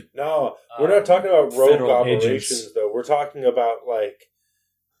renegade... No, we're not talking about rogue operations, agents. though. We're talking about, like,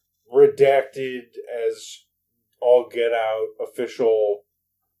 redacted as all get out official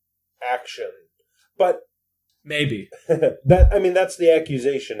action. But... Maybe. That's the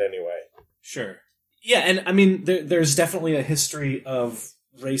accusation anyway. Sure. Yeah, and I mean, there's definitely a history of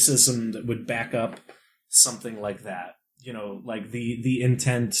racism that would back up something like that. Like the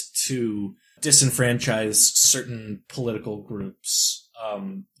intent to disenfranchise certain political groups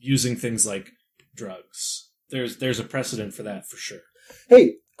using things like drugs. There's a precedent for that for sure.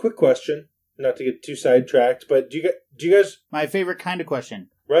 Hey, quick question. Not to get too sidetracked, but do you guys... My favorite kind of question.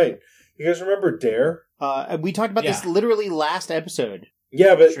 Right. You guys remember DARE? We talked about this literally last episode.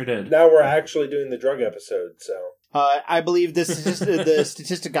 Yeah, but sure did. Now we're actually doing the drug episode, so... I believe the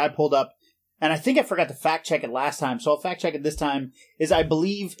statistic I pulled up, and I think I forgot to fact check it last time, so I'll fact check it this time, is I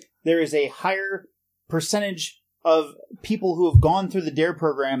believe there is a higher percentage of people who have gone through the DARE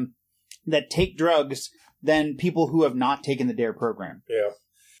program that take drugs than people who have not taken the DARE program. Yeah.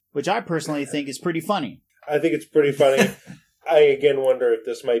 Which I personally think is pretty funny. I think it's pretty funny. I again wonder if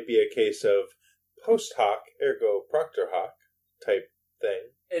this might be a case of post hoc, ergo proctor hoc type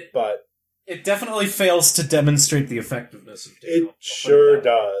thing. But it definitely fails to demonstrate the effectiveness of DARE. It sure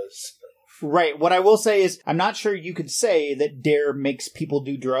does. Right. What I will say is, I'm not sure you could say that DARE makes people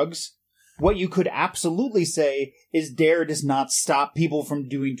do drugs. What you could absolutely say is DARE does not stop people from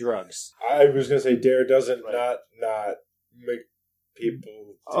doing drugs. I was going to say DARE doesn't not make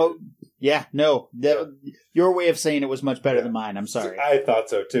people. Oh, yeah, no. Your way of saying it was much better than mine. I'm sorry. I thought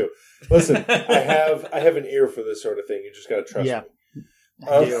so too. Listen, I have an ear for this sort of thing. You just got to trust me.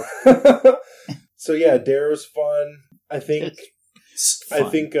 I do. So yeah, Dare's fun. I think.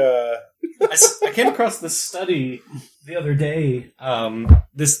 I came across this study the other day.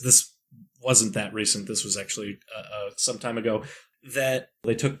 This wasn't that recent. This was actually some time ago. That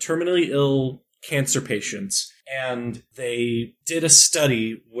they took terminally ill cancer patients and they did a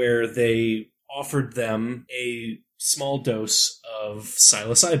study where they offered them a small dose of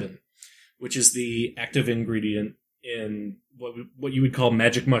psilocybin, which is the active ingredient in what you would call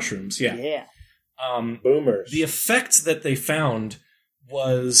magic mushrooms. Yeah. Boomers. The effect that they found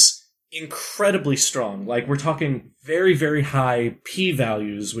was incredibly strong. Like, we're talking very, very high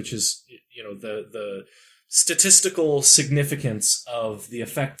p-values, which is, the statistical significance of the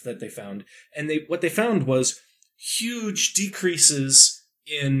effect that they found. And what they found was huge decreases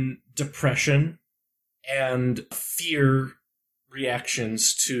in depression and fear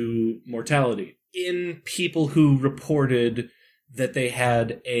reactions to mortality in people who reported that they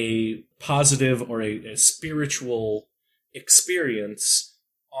had a positive or a spiritual experience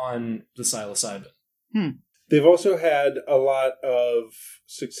on the psilocybin. They've also had a lot of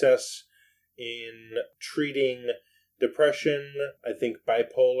success in treating depression, I think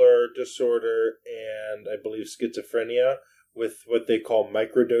bipolar disorder, and I believe schizophrenia with what they call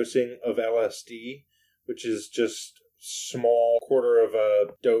microdosing of LSD, which is just small quarter of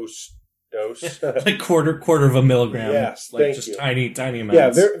a dose. Like quarter of a milligram. Yes, like thank just you. tiny amounts. Yeah,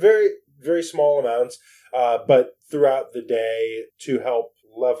 very, very, very small amounts, but throughout the day to help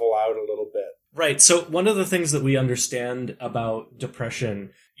level out a little bit. Right. So one of the things that we understand about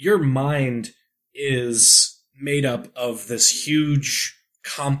depression, your mind is made up of this huge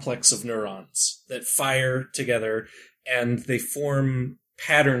complex of neurons that fire together and they form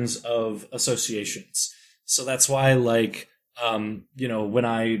patterns of associations. So that's why, like, when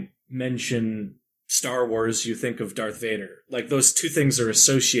I mention Star Wars, you think of Darth Vader. Like, those two things are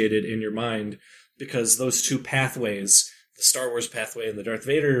associated in your mind because those two pathways, the Star Wars pathway and the Darth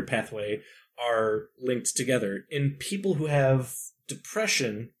Vader pathway, are linked together. In people who have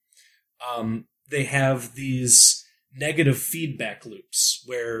depression, they have these negative feedback loops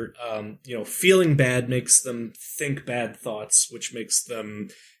where, feeling bad makes them think bad thoughts, which makes them,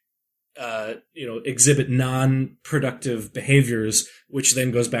 exhibit non-productive behaviors, which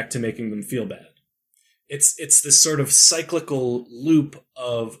then goes back to making them feel bad. It's this sort of cyclical loop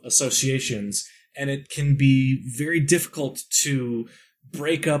of associations, and it can be very difficult to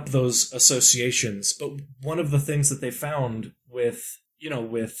break up those associations. But one of the things that they found with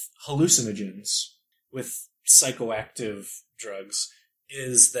hallucinogens, with psychoactive drugs,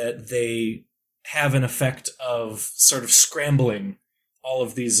 is that they have an effect of sort of scrambling all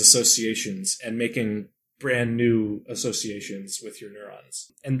of these associations and making brand new associations with your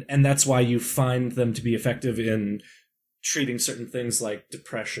neurons. And that's why you find them to be effective in treating certain things like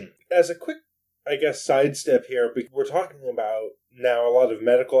depression. As a quick, sidestep here, we're talking about now a lot of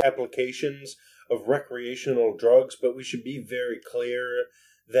medical applications of recreational drugs, but we should be very clear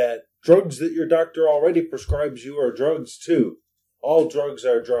that drugs that your doctor already prescribes you are drugs too. All drugs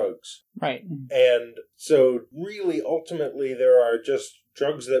are drugs. Right. And so really, ultimately, there are just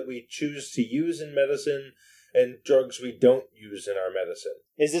drugs that we choose to use in medicine and drugs we don't use in our medicine.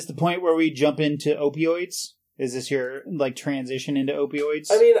 Is this the point where we jump into opioids? Is this your, transition into opioids?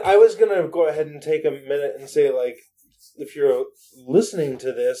 I mean, I was going to go ahead and take a minute and say, if you're listening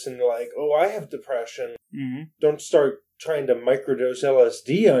to this and you're like, oh, I have depression, don't start trying to microdose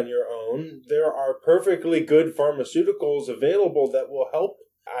LSD on your own. There are perfectly good pharmaceuticals available that will help.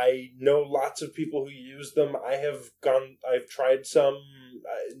 I know lots of people who use them. I've tried some.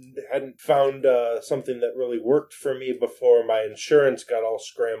 I hadn't found something that really worked for me before my insurance got all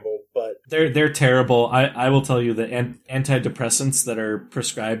scrambled, but they're terrible. I will tell you that antidepressants that are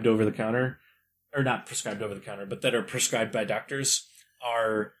prescribed over the counter, or not prescribed over the counter, but that are prescribed by doctors,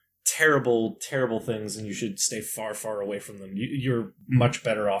 are terrible, terrible things, and you should stay far, far away from them. You're much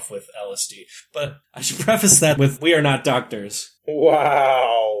better off with LSD. But I should preface that with, we are not doctors.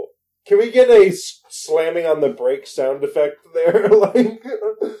 Wow. Can we get a slamming on the brake sound effect there?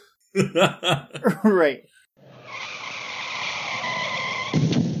 Right.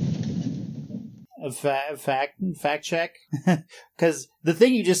 A fact check? Because the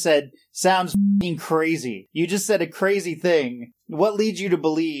thing you just said sounds f***ing crazy. You just said a crazy thing. What leads you to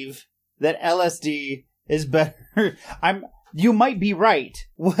believe that LSD is better? You might be right.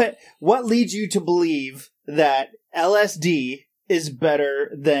 What leads you to believe that LSD is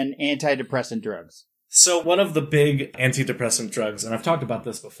better than antidepressant drugs? So one of the big antidepressant drugs, and I've talked about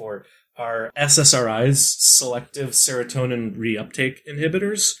this before, are SSRIs, selective serotonin reuptake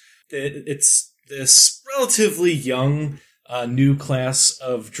inhibitors. It's this relatively young new class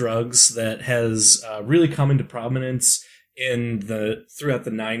of drugs that has really come into prominence throughout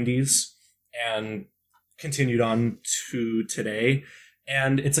the 90s and continued on to today.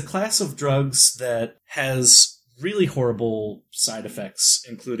 And it's a class of drugs that has really horrible side effects,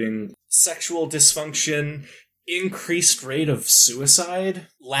 including sexual dysfunction, increased rate of suicide,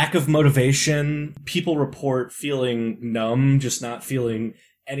 lack of motivation. People report feeling numb, just not feeling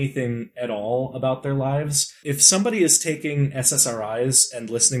anything at all about their lives. If somebody is taking SSRIs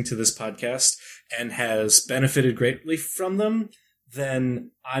and listening to this podcast and has benefited greatly from them, then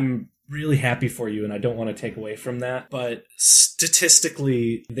I'm really happy for you, and I don't want to take away from that. But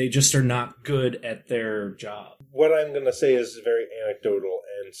statistically, they just are not good at their job. What I'm going to say is very anecdotal,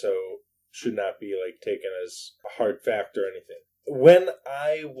 and so should not be taken as a hard fact or anything. When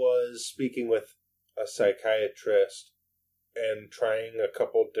I was speaking with a psychiatrist and trying a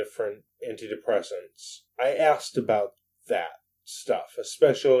couple different antidepressants, I asked about that stuff,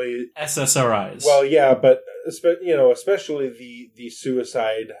 especially SSRIs. Well, yeah, but especially the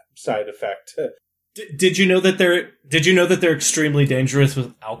suicide side effect. Did you know that they're extremely dangerous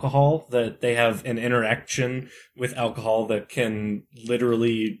with alcohol? That they have an interaction with alcohol that can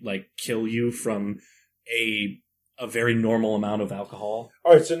literally kill you from a very normal amount of alcohol.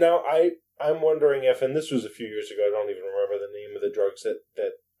 All right, so now I'm wondering if, and this was a few years ago, I don't even remember the name of the drugs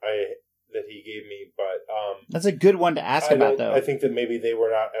that he gave me, but that's a good one to ask about, though. I think that maybe they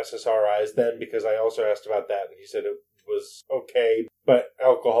were not SSRIs then, because I also asked about that, and he said it was okay, but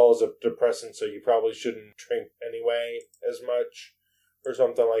alcohol is a depressant, so you probably shouldn't drink anyway as much, or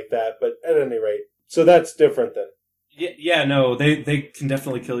something like that. But at any rate, so that's different then. Yeah, no, they can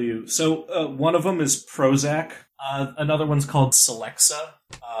definitely kill you. So one of them is Prozac. Another one's called Celexa.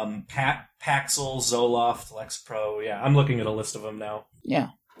 Paxil, Zoloft, Lexapro. Yeah, I'm looking at a list of them now. Yeah.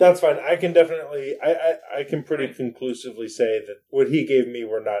 That's fine. I can definitely, I can pretty conclusively say that what he gave me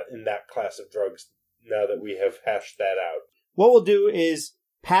were not in that class of drugs now that we have hashed that out. What we'll do is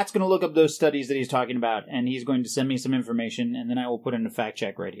Pat's going to look up those studies that he's talking about, and he's going to send me some information, and then I will put in a fact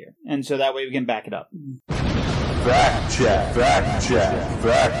check right here. And so that way we can back it up. Fact check, fact check,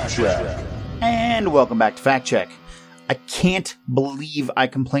 fact check. And welcome back to Fact Check. I can't believe I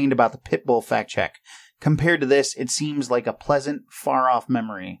complained about the Pitbull fact check. Compared to this, it seems like a pleasant, far-off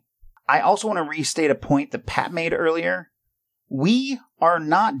memory. I also want to restate a point that Pat made earlier. We are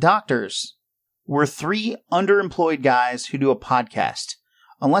not doctors. We're three underemployed guys who do a podcast.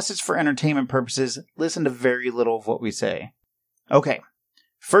 Unless it's for entertainment purposes, listen to very little of what we say. Okay,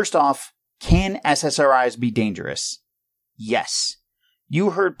 first off, can SSRIs be dangerous? Yes.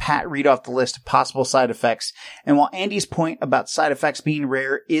 You heard Pat read off the list of possible side effects, and while Andy's point about side effects being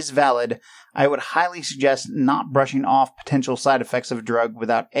rare is valid, I would highly suggest not brushing off potential side effects of a drug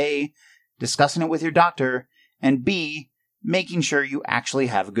without A, discussing it with your doctor, and B, making sure you actually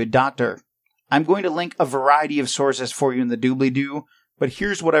have a good doctor. I'm going to link a variety of sources for you in the doobly-doo, but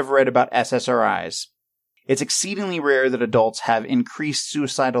here's what I've read about SSRIs. It's exceedingly rare that adults have increased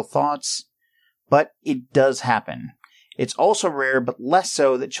suicidal thoughts, but it does happen. It's also rare, but less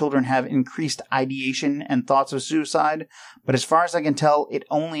so, that children have increased ideation and thoughts of suicide, but as far as I can tell, it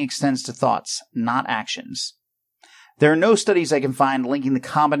only extends to thoughts, not actions. There are no studies I can find linking the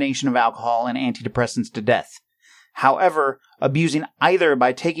combination of alcohol and antidepressants to death. However, abusing either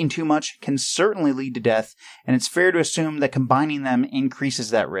by taking too much can certainly lead to death, and it's fair to assume that combining them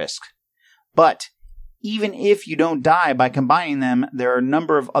increases that risk. But even if you don't die by combining them, there are a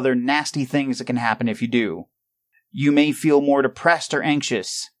number of other nasty things that can happen if you do. You may feel more depressed or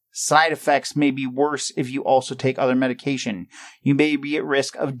anxious. Side effects may be worse if you also take other medication. You may be at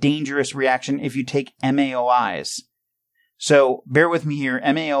risk of dangerous reaction if you take MAOIs. So, bear with me here.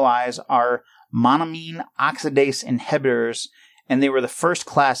 MAOIs are monoamine oxidase inhibitors, and they were the first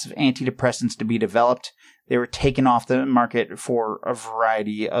class of antidepressants to be developed. They were taken off the market for a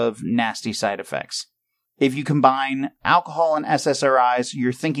variety of nasty side effects. If you combine alcohol and SSRIs,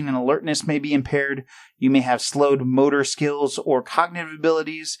 your thinking and alertness may be impaired. You may have slowed motor skills or cognitive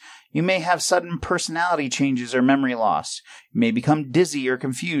abilities. You may have sudden personality changes or memory loss. You may become dizzy or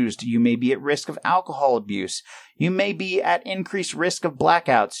confused. You may be at risk of alcohol abuse. You may be at increased risk of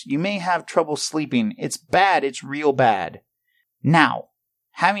blackouts. You may have trouble sleeping. It's bad. It's real bad. Now,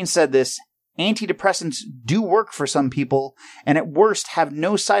 having said this, antidepressants do work for some people, and at worst have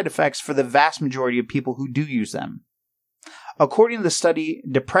no side effects for the vast majority of people who do use them. According to the study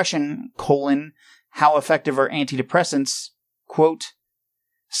Depression, How Effective Are Antidepressants? Quote,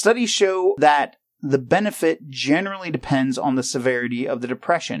 studies show that the benefit generally depends on the severity of the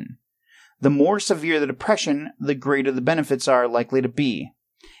depression. The more severe the depression, the greater the benefits are likely to be.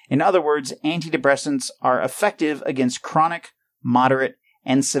 In other words, antidepressants are effective against chronic, moderate,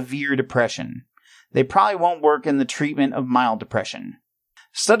 and severe depression. They probably won't work in the treatment of mild depression.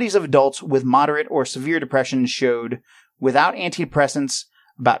 Studies of adults with moderate or severe depression showed, without antidepressants,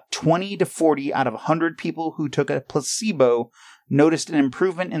 about 20 to 40 out of 100 people who took a placebo noticed an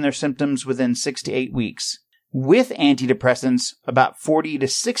improvement in their symptoms within 6 to 8 weeks. With antidepressants, about 40 to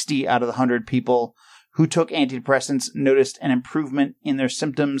 60 out of the 100 people who took antidepressants noticed an improvement in their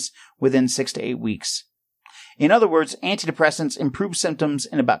symptoms within 6 to 8 weeks. In other words, antidepressants improve symptoms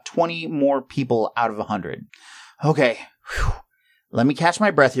in about 20 more people out of 100. Okay, whew. Let me catch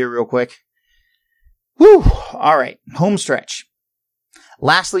my breath here real quick. Whew, alright, home stretch.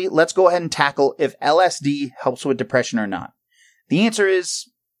 Lastly, let's go ahead and tackle if LSD helps with depression or not. The answer is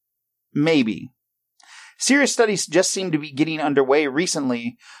maybe. Serious studies just seem to be getting underway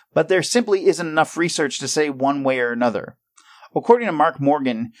recently, but there simply isn't enough research to say one way or another. According to Mark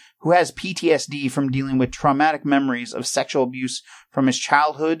Morgan, who has PTSD from dealing with traumatic memories of sexual abuse from his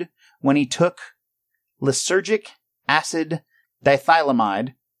childhood when he took lysergic acid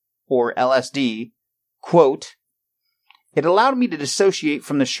dithylamide, or LSD, quote, "It allowed me to dissociate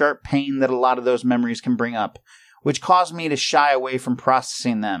from the sharp pain that a lot of those memories can bring up, which caused me to shy away from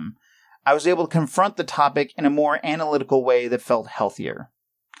processing them. I was able to confront the topic in a more analytical way that felt healthier."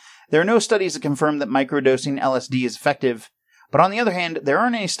 There are no studies that confirm that microdosing LSD is effective, but on the other hand, there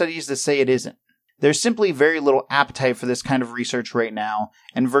aren't any studies that say it isn't. There's simply very little appetite for this kind of research right now,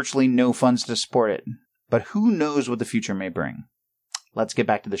 and virtually no funds to support it. But who knows what the future may bring? Let's get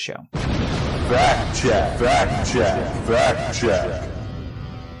back to the show. Fact check, fact check, fact check.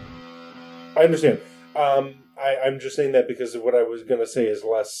 I understand. I'm just saying that because of what I was going to say is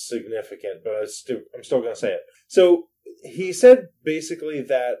less significant, but I'm still going to say it. So he said basically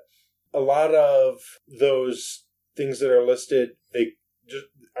that a lot of those things that are listed, they just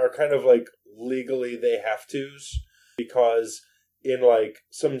are kind of like legally they have tos, because in like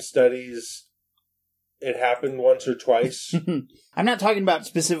some studies it happened once or twice. I'm not talking about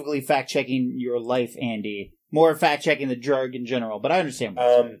specifically fact-checking your life, Andy. More fact-checking the drug in general, but I understand what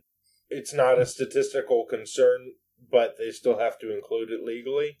you're saying. It's not a statistical concern, but they still have to include it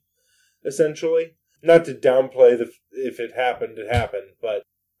legally, essentially. Not to downplay if it happened, but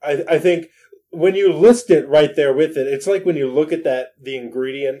I think when you list it right there with it, it's like when you look at the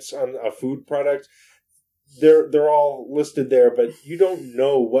ingredients on a food product, they're all listed there, but you don't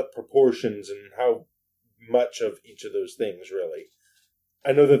know what proportions and how much of each of those things, really.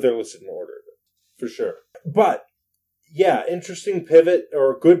 I know that they're listed in order, for sure. But yeah, interesting pivot,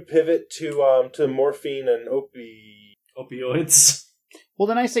 or good pivot to morphine and opioids. Well,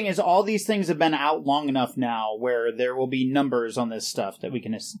 the nice thing is all these things have been out long enough now where there will be numbers on this stuff that we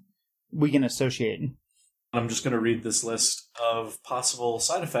can associate. I'm just going to read this list of possible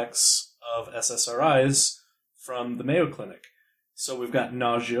side effects of SSRIs from the Mayo Clinic. So we've got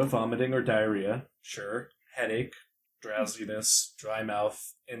nausea, vomiting, or diarrhea. Sure. Headache, drowsiness, dry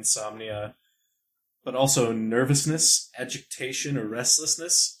mouth, insomnia, but also nervousness, agitation or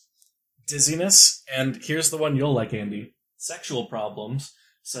restlessness, dizziness, and here's the one you'll like, Andy. Sexual problems,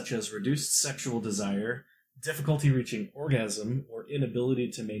 such as reduced sexual desire, difficulty reaching orgasm, or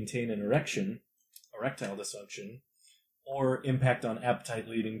inability to maintain an erection, erectile dysfunction, or impact on appetite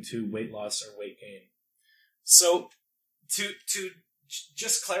leading to weight loss or weight gain. So, to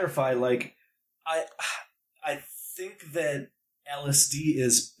just clarify, like, I think that LSD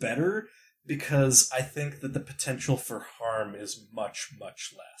is better because I think that the potential for harm is much,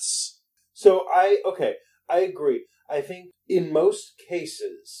 much less. So I agree. I think in most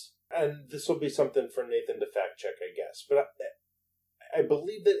cases, and this will be something for Nathan to fact check, I guess, but I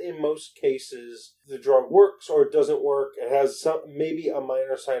believe that in most cases the drug works or it doesn't work. It has maybe a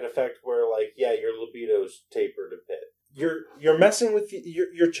minor side effect where, like, yeah, your libido's tapered a bit. You're messing with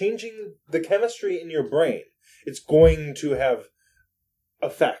you're changing the chemistry in your brain. It's going to have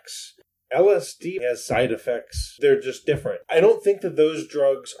effects. LSD has side effects. They're just different. I don't think that those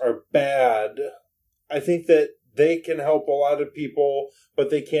drugs are bad. I think that they can help a lot of people, but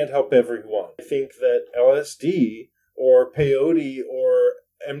they can't help everyone. I think that LSD or peyote or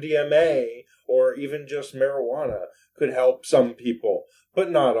MDMA or even just marijuana could help some people, but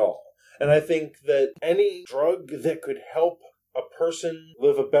not all. And I think that any drug that could help a person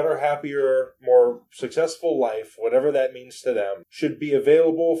live a better, happier, more successful life, whatever that means to them, should be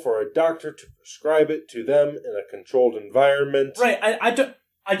available for a doctor to prescribe it to them in a controlled environment. Right.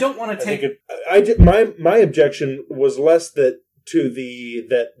 I don't want to take my objection was less that to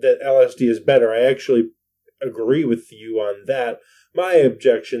that LSD is better. I actually agree with you on that. My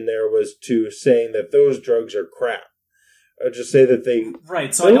objection there was to saying that those drugs are crap. I'd just say that they...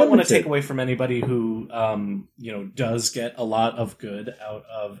 Right, so I don't want to take away from anybody who, does get a lot of good out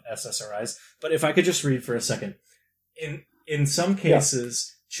of SSRIs. But if I could just read for a second. In some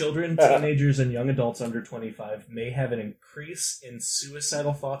cases, children, teenagers, and young adults under 25 may have an increase in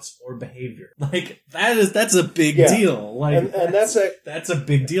suicidal thoughts or behavior. Like, that's a big deal. Like, and that's a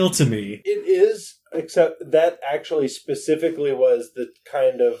big deal to me. It is, except that actually specifically was the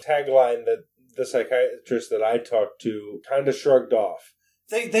kind of tagline that the psychiatrist that I talked to kind of shrugged off.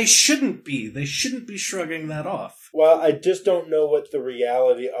 They shouldn't be. They shouldn't be shrugging that off. Well, I just don't know what the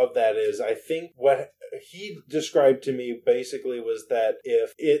reality of that is. I think what he described to me basically was that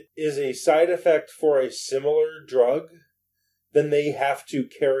if it is a side effect for a similar drug, then they have to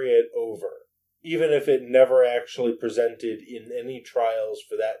carry it over, even if it never actually presented in any trials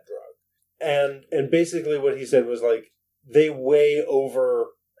for that drug. And basically what he said was like, they way overblow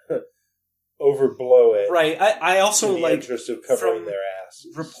it. Right. I also in the interest of covering their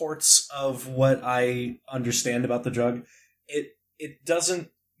asses. Reports of what I understand about the drug, it doesn't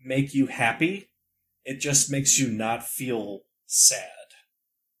make you happy. It just makes you not feel sad.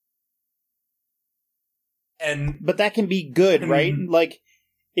 But that can be good, right? Like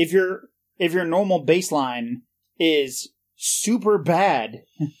if your normal baseline is super bad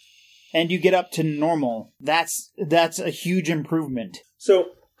and you get up to normal, that's a huge improvement. So,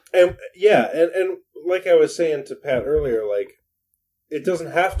 and like I was saying to Pat earlier, like, it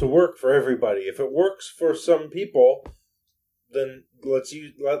doesn't have to work for everybody. If it works for some people, then let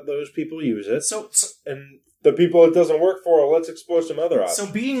those people use it. So and the people it doesn't work for, let's explore some other options.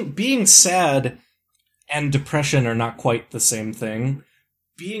 So being sad and depression are not quite the same thing.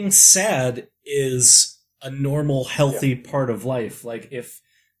 Being sad is a normal, healthy part of life. Like, if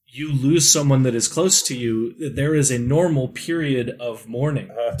you lose someone that is close to you, there is a normal period of mourning.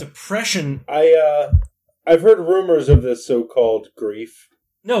 Depression... I've heard rumors of this so-called grief.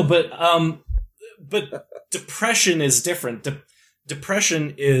 No, but depression is different.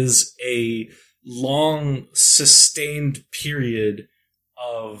 Depression is a long, sustained period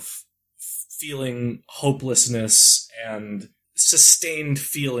of feeling hopelessness and sustained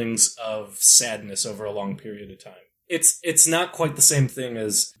feelings of sadness over a long period of time. It's not quite the same thing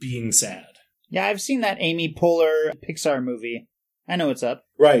as being sad. Yeah, I've seen that Amy Poehler Pixar movie. I know what's up.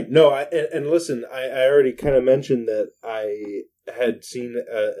 Right. No, and listen, I already kind of mentioned that I had seen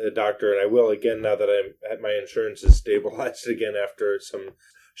a doctor, and I will again now that my insurance is stabilized again after some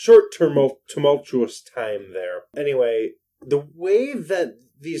short tumultuous time there. Anyway, the way that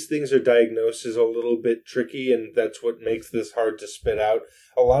these things are diagnosed is a little bit tricky, and that's what makes this hard to spit out.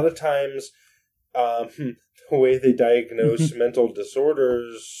 A lot of times, the way they diagnose mental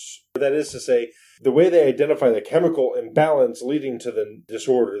disorders, that is to say, the way they identify the chemical imbalance leading to the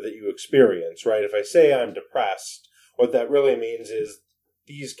disorder that you experience, right? If I say I'm depressed, what that really means is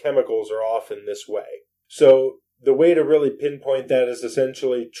these chemicals are off in this way. So the way to really pinpoint that is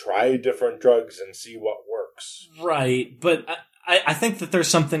essentially try different drugs and see what works. Right, but I think that there's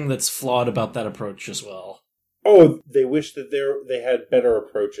something that's flawed about that approach as well. Oh, they wish that they had better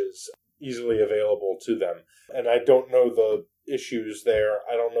approaches easily available to them. And I don't know the issues there.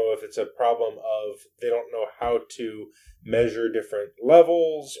 I don't know if it's a problem of they don't know how to measure different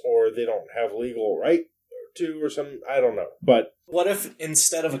levels, or they don't have legal right to, or something. I don't know. But what if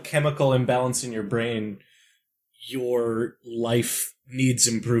instead of a chemical imbalance in your brain, your life needs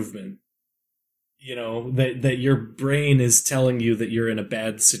improvement? You know, that your brain is telling you that you're in a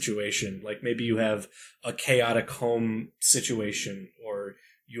bad situation. Like maybe you have a chaotic home situation, or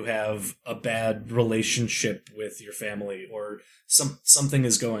you have a bad relationship with your family, or something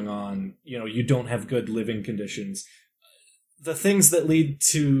is going on. You know, you don't have good living conditions. The things that lead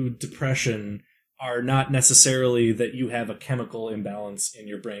to depression are not necessarily that you have a chemical imbalance in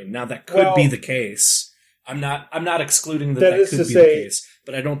your brain. Now, that could be the case. I'm not excluding that could be the case,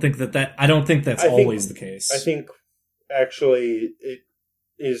 but I don't think that's always the case. I think actually it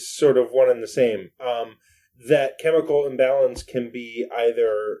is sort of one and the same. That chemical imbalance can be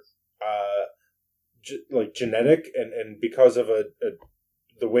either like genetic and because of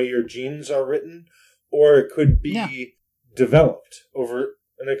the way your genes are written, or it could be developed over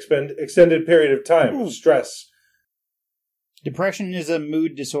an extended period of time. Stress. Depression is a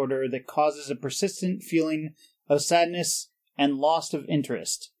mood disorder that causes a persistent feeling of sadness and loss of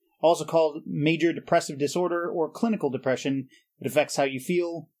interest. Also called major depressive disorder or clinical depression, it affects how you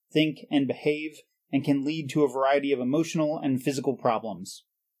feel, think, and behave, and can lead to a variety of emotional and physical problems.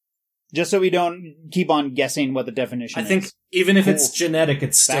 Just so we don't keep on guessing what the definition I is. think even if it's Cool. genetic,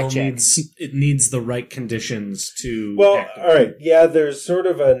 it still Fact check. needs the right conditions to. Well, activate. all right. Yeah, there's sort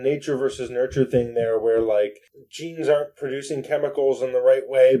of a nature versus nurture thing there where, like, genes aren't producing chemicals in the right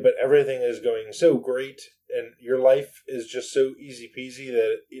way, but everything is going so great, and your life is just so easy peasy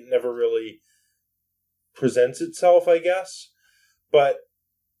that it never really presents itself, I guess. But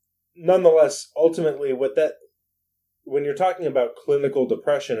nonetheless, ultimately, when you're talking about clinical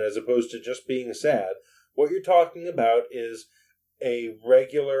depression as opposed to just being sad, what you're talking about is a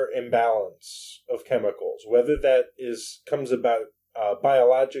regular imbalance of chemicals, whether that comes about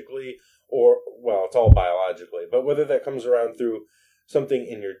biologically or, well, it's all biologically, but whether that comes around through something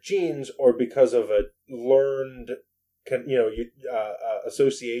in your genes or because of a learned,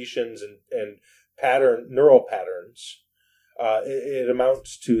 associations and neural patterns, it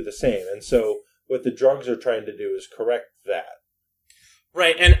amounts to the same. And so what the drugs are trying to do is correct that.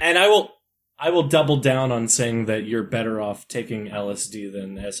 Right, and I will double down on saying that you're better off taking LSD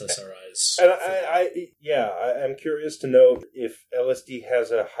than SSRIs. And I'm curious to know if LSD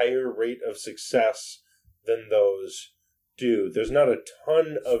has a higher rate of success than those do. There's not a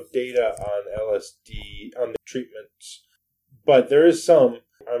ton of data on LSD, on the treatments, but there is some.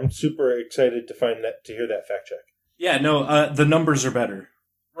 I'm super excited to hear that fact check. Yeah, no, the numbers are better.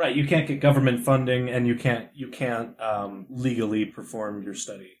 Right, you can't get government funding, and you can't legally perform your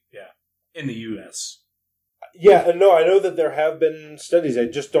study. Yeah, in the U.S. Yeah, and no, I know that there have been studies. I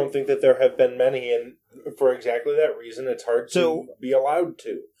just don't think that there have been many, and for exactly that reason, it's hard to be allowed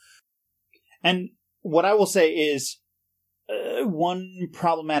to. And what I will say is one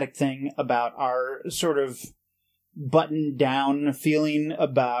problematic thing about our sort of buttoned down feeling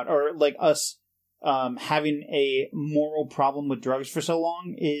about, or like us having a moral problem with drugs for so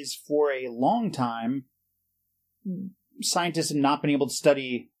long, is for a long time scientists have not been able to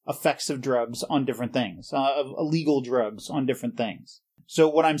study effects of drugs on different things, of illegal drugs on different things. So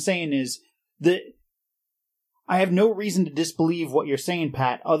what I'm saying is that I have no reason to disbelieve what you're saying,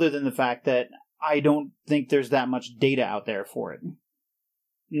 Pat, other than the fact that I don't think there's that much data out there for it.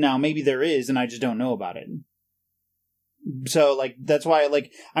 Now, maybe there is, and I just don't know about it. So, like, that's why,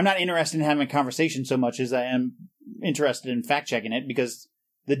 like, I'm not interested in having a conversation so much as I am interested in fact-checking it, because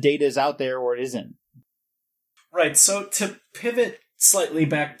the data is out there or it isn't. Right, so to pivot slightly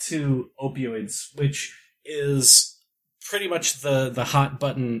back to opioids, which is pretty much the hot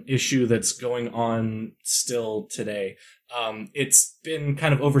button issue that's going on still today. It's been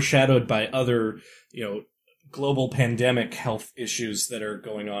kind of overshadowed by other, global pandemic health issues that are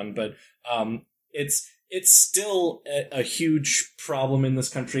going on, but it's still a huge problem in this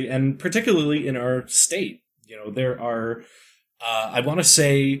country, and particularly in our state. There are, I want to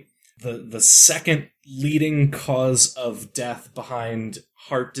say, the second leading cause of death behind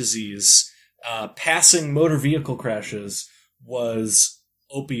heart disease, passing motor vehicle crashes, was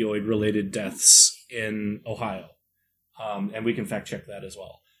opioid-related deaths in Ohio. And we can fact-check that as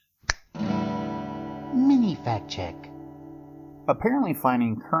well. Mini fact check. Apparently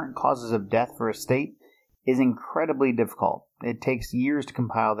finding current causes of death for a state is incredibly difficult. It takes years to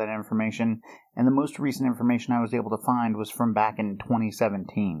compile that information, and the most recent information I was able to find was from back in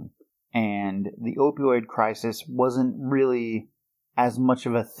 2017. And the opioid crisis wasn't really as much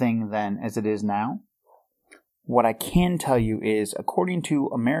of a thing then as it is now. What I can tell you is, according to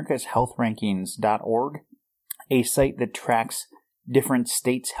americashealthrankings.org, a site that tracks different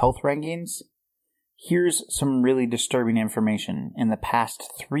states' health rankings, here's some really disturbing information. In the past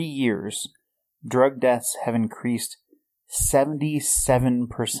 3 years, drug deaths have increased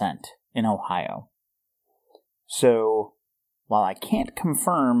 77% in Ohio. So, while I can't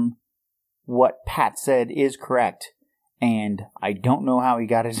confirm what Pat said is correct, and I don't know how he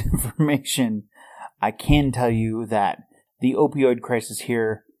got his information, I can tell you that the opioid crisis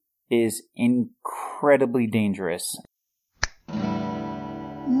here is incredibly dangerous.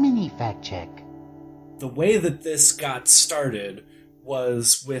 Mini fact check. The way that this got started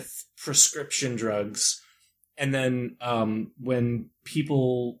was with prescription drugs, and then when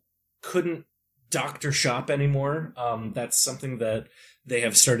people couldn't doctor shop anymore, that's something that they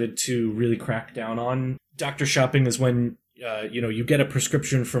have started to really crack down on. Doctor shopping is when you get a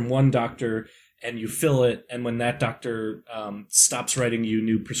prescription from one doctor and you fill it, and when that doctor stops writing you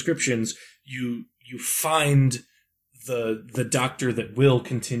new prescriptions, you find the doctor that will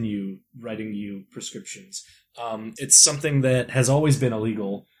continue writing you prescriptions. It's something that has always been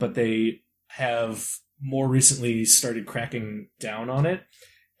illegal, but they have more recently started cracking down on it.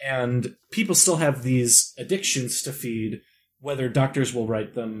 And people still have these addictions to feed, whether doctors will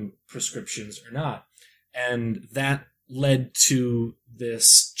write them prescriptions or not. And that led to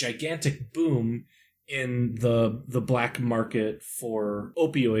this gigantic boom in the black market for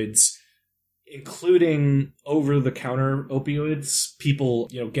opioids, including over-the-counter opioids, people,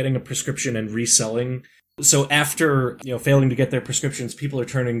 getting a prescription and reselling. So after, failing to get their prescriptions, people are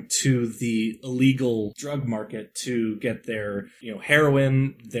turning to the illegal drug market to get their,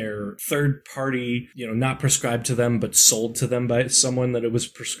 heroin, their third party, not prescribed to them, but sold to them by someone that it was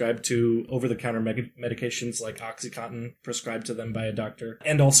prescribed to, over-the-counter medications like OxyContin prescribed to them by a doctor,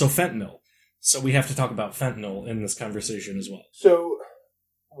 and also fentanyl. So we have to talk about fentanyl in this conversation as well. So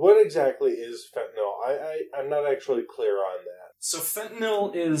what exactly is fentanyl? I'm not actually clear on that. So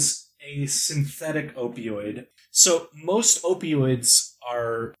fentanyl is a synthetic opioid. So most opioids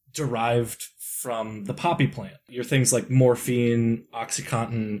are derived from the poppy plant. Your things like morphine,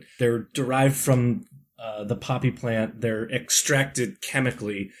 OxyContin, they're derived from the poppy plant. They're extracted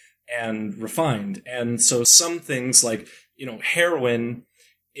chemically and refined. And so some things like, heroin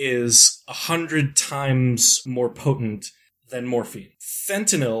is 100 times more potent than morphine.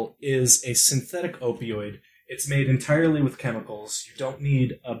 Fentanyl is a synthetic opioid. It's made entirely with chemicals. You don't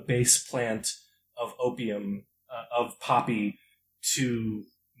need a base plant of opium, of poppy, to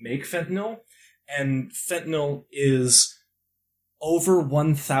make fentanyl. And fentanyl is over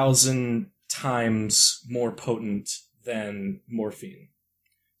 1,000 times more potent than morphine.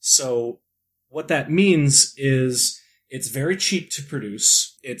 So what that means is it's very cheap to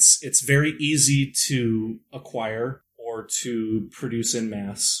produce. It's very easy to acquire or to produce in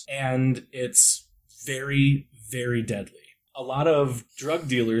mass. And it's very, very deadly. A lot of drug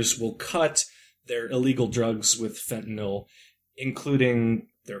dealers will cut their illegal drugs with fentanyl, including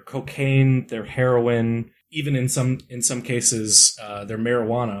their cocaine, their heroin, even in some cases, their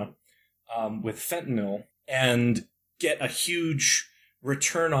marijuana, with fentanyl, and get a huge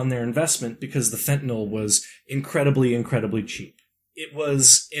return on their investment because the fentanyl was incredibly, incredibly cheap. It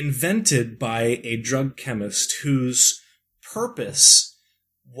was invented by a drug chemist whose purpose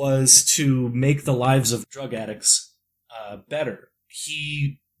was to make the lives of drug addicts better.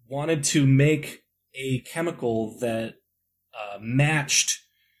 He wanted to make a chemical that matched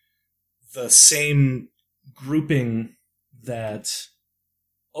the same grouping that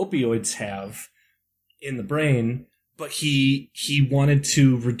opioids have in the brain, but he wanted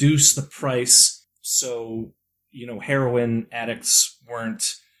to reduce the price so, heroin addicts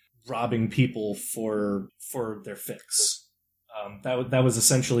weren't robbing people for their fix. That was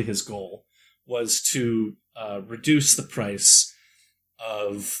essentially his goal, was to reduce the price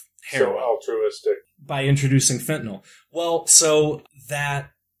of heroin. So altruistic. By introducing fentanyl. Well, so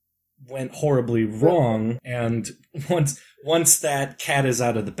that went horribly wrong, and once that cat is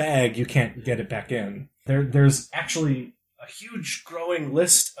out of the bag, you can't get it back in. There's actually a huge growing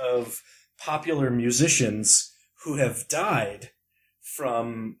list of popular musicians who have died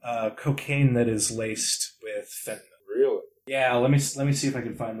from cocaine that is laced with fentanyl. Really? Yeah, let me see if I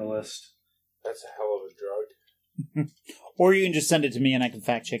can find the list. That's a hell of a drug. Or you can just send it to me and I can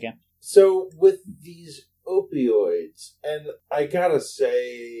fact check it. So with these opioids, and I gotta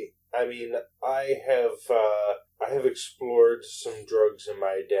say, I have explored some drugs in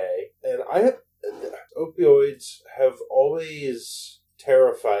my day, and opioids have always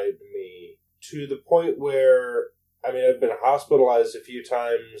terrified me to the point where, I've been hospitalized a few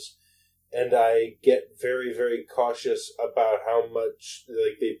times, and I get very, very cautious about how much,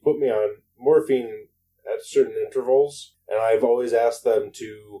 they put me on morphine at certain intervals, and I've always asked them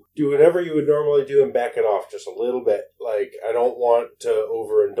to do whatever you would normally do and back it off just a little bit. I don't want to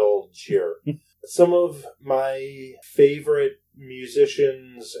overindulge here. Some of my favorite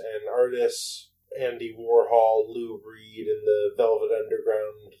musicians and artists, Andy Warhol, Lou Reed, and the Velvet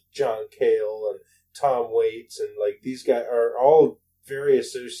Underground, John Cale, and Tom Waits, and these guys are all very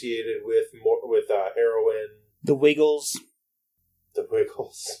associated with heroin. The Wiggles. The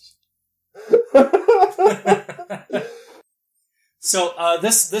Wiggles. So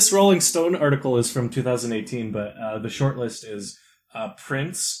this Rolling Stone article is from 2018, but the short list is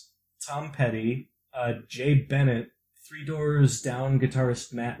Prince, Tom Petty, Jay Bennett, Three Doors Down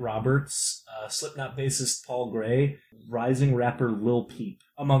guitarist Matt Roberts, Slipknot bassist Paul Gray, rising rapper Lil Peep,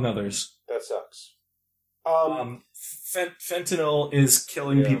 among others. That sucks. Fentanyl is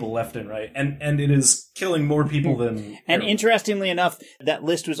killing people left and right, and it is killing more people than heroin. And interestingly enough, that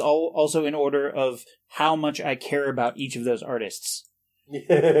list was also in order of how much I care about each of those artists.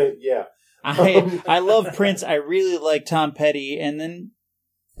 Yeah. I love Prince. I really like Tom Petty, and then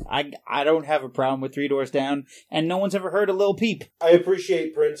I don't have a problem with Three Doors Down, and no one's ever heard of Lil Peep. I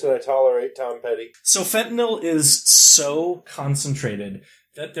appreciate Prince and I tolerate Tom Petty. So fentanyl is so concentrated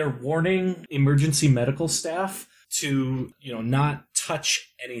that they're warning emergency medical staff to, not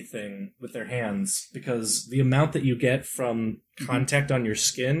touch anything with their hands, because the amount that you get from contact on your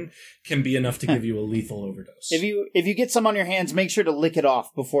skin can be enough to give you a lethal overdose. If you get some on your hands, make sure to lick it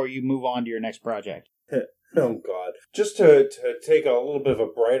off before you move on to your next project. Oh, God. Just to take a little bit of a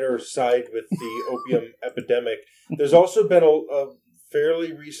brighter side with the opium epidemic, there's also been a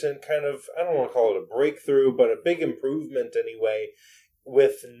fairly recent kind of, I don't want to call it a breakthrough, but a big improvement anyway,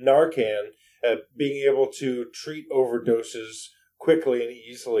 with Narcan being able to treat overdoses quickly and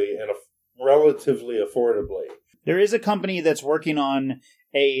easily and relatively affordably. There is a company that's working on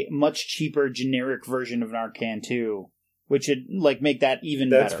a much cheaper generic version of Narcan too, which would make that even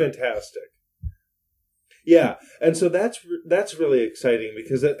better. That's fantastic. Yeah, and so that's really exciting,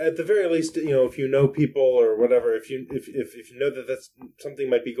 because at the very least, if you know people or whatever, if you know that that's something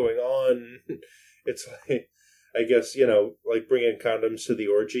might be going on, it's like, I guess, like bringing condoms to the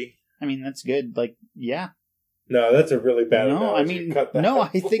orgy. I mean, that's good. Yeah. No, that's a really bad analogy.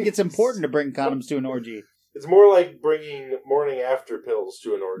 I think it's important to bring condoms to an orgy. It's more like bringing morning after pills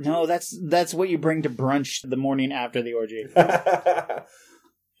to an orgy. No, that's what you bring to brunch the morning after the orgy.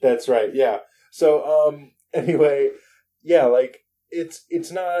 That's right. Yeah. So, anyway, yeah,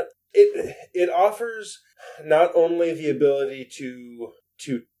 it's not, it offers not only the ability to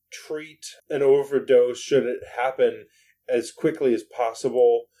treat an overdose should it happen as quickly as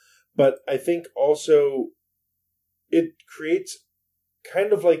possible, but I think also it creates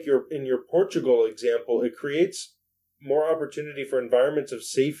kind of like in your Portugal example, it creates more opportunity for environments of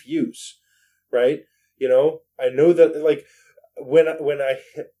safe use, right? I know that when I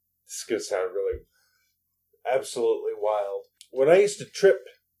this is going to sound really absolutely wild. When I used to trip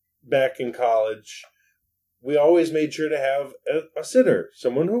back in college, we always made sure to have a sitter,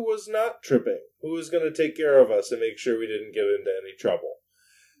 someone who was not tripping, who was going to take care of us and make sure we didn't get into any trouble.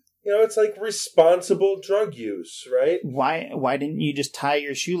 It's like responsible drug use, right? Why didn't you just tie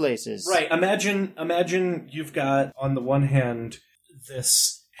your shoelaces? Right. Imagine you've got, on the one hand,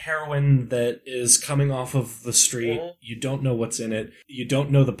 this heroin that is coming off of the street. Mm-hmm. You don't know what's in it. You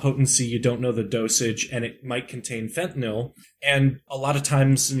don't know the potency. You don't know the dosage, and it might contain fentanyl. And a lot of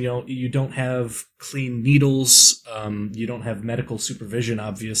times, you don't have clean needles. You don't have medical supervision,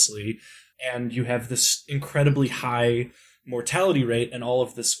 obviously. And you have this incredibly high mortality rate and all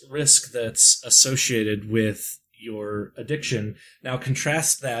of this risk that's associated with your addiction. Now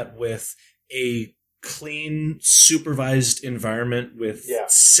contrast that with a clean, supervised environment with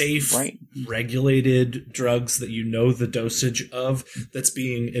safe, regulated drugs that the dosage of, that's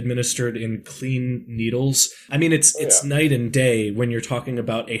being administered in clean needles. I mean, it's night and day when you're talking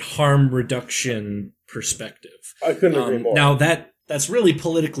about a harm reduction perspective. I couldn't agree more. Now that's really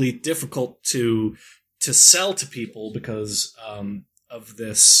politically difficult to sell to people because of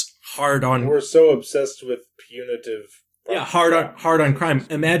this hard on. We're so obsessed with punitive. Yeah, hard on crime.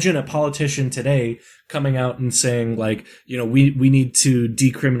 Imagine a politician today coming out and saying, we need to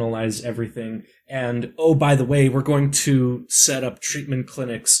decriminalize everything. And, oh, by the way, we're going to set up treatment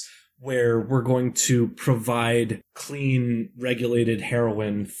clinics where we're going to provide clean, regulated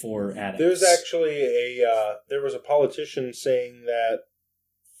heroin for addicts. There's actually there was a politician saying that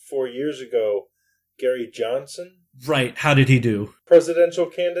 4 years ago, Gary Johnson. Right. How did he do? Presidential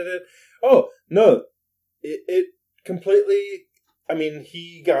candidate. Oh, no. It completely,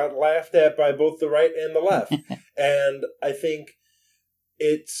 he got laughed at by both the right and the left. And I think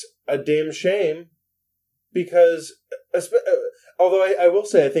it's a damn shame because, although I will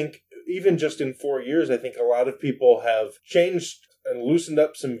say, I think even just in 4 years, I think a lot of people have changed and loosened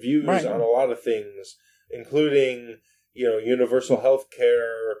up some views on a lot of things, including, universal health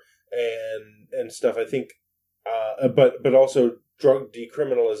care and stuff. I think, but also drug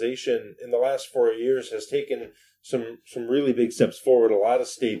decriminalization in the last 4 years has taken some really big steps forward. A lot of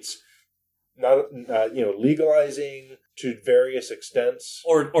states, legalizing to various extents,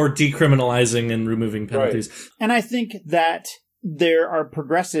 or decriminalizing and removing penalties. Right. And I think that there are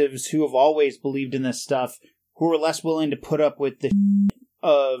progressives who have always believed in this stuff who are less willing to put up with the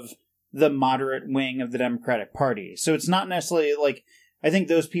of the moderate wing of the Democratic Party. So it's not necessarily I think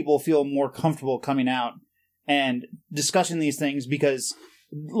those people feel more comfortable coming out and discussing these things because,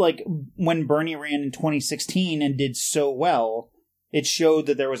 when Bernie ran in 2016 and did so well, it showed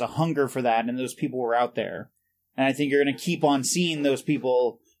that there was a hunger for that and those people were out there. And I think you're going to keep on seeing those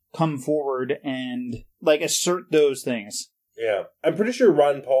people come forward and, assert those things. Yeah. I'm pretty sure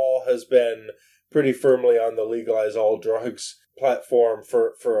Ron Paul has been pretty firmly on the legalize all drugs platform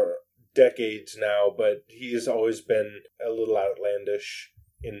for decades now, but he has always been a little outlandish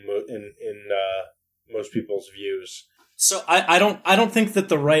in most people's views. So I don't think that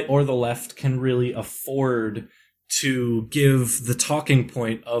the right or the left can really afford to give the talking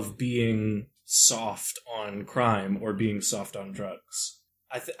point of being soft on crime or being soft on drugs.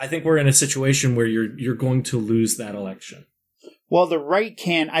 I think we're in a situation where you're going to lose that election. Well, the right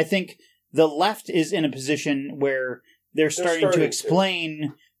can. I think the left is in a position where they're starting to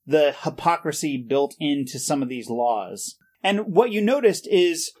explain the hypocrisy built into some of these laws. And what you noticed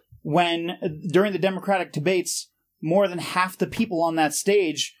is when, during the Democratic debates, more than half the people on that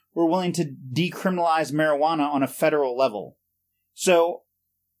stage were willing to decriminalize marijuana on a federal level. So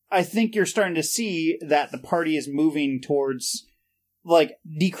I think you're starting to see that the party is moving towards, like,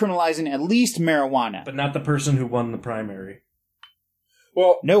 decriminalizing at least marijuana. But not the person who won the primary.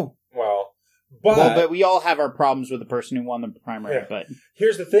 Well, No. But we all have our problems with the person who won the primary. Yeah. But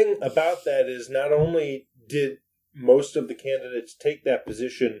here's the thing about that is not only did most of the candidates take that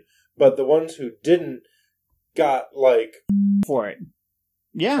position, but the ones who didn't got, like, for it.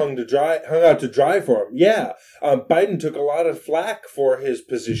 Yeah. hung out to dry for him. Yeah. Biden took a lot of flack for his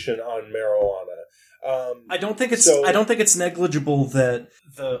position on marijuana. I don't think it's negligible that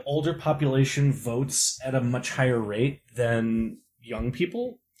the older population votes at a much higher rate than young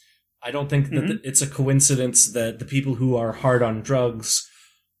people. I don't think that it's a coincidence that the people who are hard on drugs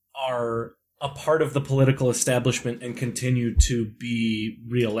are a part of the political establishment and continue to be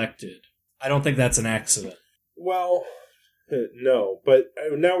reelected. I don't think that's an accident. Well, no, but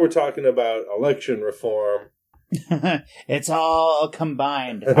now we're talking about election reform. It's all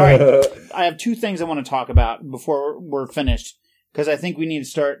combined. All right. I have two things I want to talk about before we're finished, because I think we need to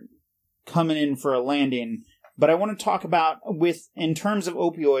start coming in for a landing. But I want to talk about, in terms of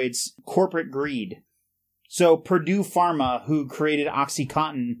opioids, corporate greed. So Purdue Pharma, who created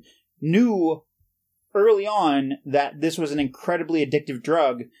OxyContin, knew early on that this was an incredibly addictive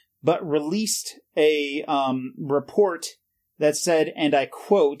drug, but released a report that said, and I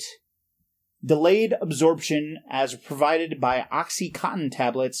quote, "Delayed absorption as provided by OxyContin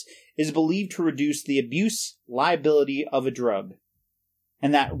tablets is believed to reduce the abuse liability of a drug."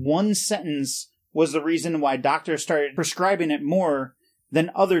 And that one sentence was the reason why doctors started prescribing it more than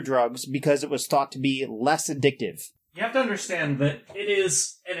other drugs, because it was thought to be less addictive. You have to understand that it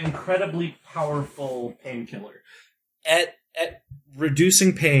is an incredibly powerful painkiller. At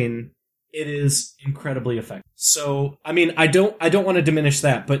reducing pain, it is incredibly effective. So, I mean, I don't want to diminish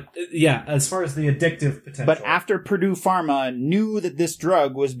that, but yeah, as far as the addictive potential. But after Purdue Pharma knew that this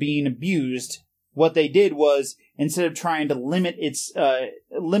drug was being abused, what they did was, instead of trying to limit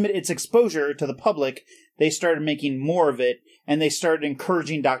its exposure to the public, they started making more of it, and they started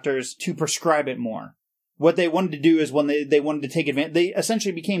encouraging doctors to prescribe it more. What they wanted to do is, when they wanted to take advantage, they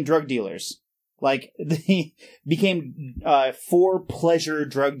essentially became drug dealers. Like, they became for pleasure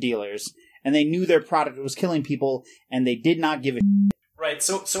drug dealers, and they knew their product was killing people, and they did not give a shit. Right,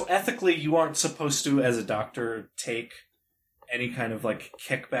 so ethically, you aren't supposed to, as a doctor, take any kind of, like,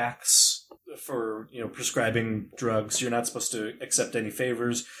 kickbacks for, prescribing drugs. You're not supposed to accept any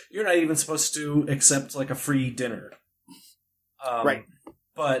favors. You're not even supposed to accept, like, a free dinner. Right.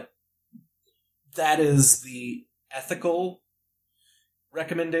 But that is the ethical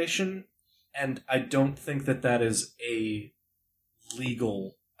recommendation, and I don't think that is a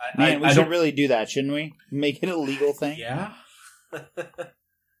legal... Man, we should really do that, shouldn't we? Make it a legal thing? Yeah.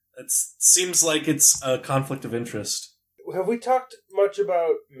 It seems like it's a conflict of interest. Have we talked much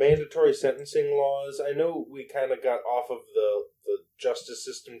about mandatory sentencing laws? I know we kind of got off of the justice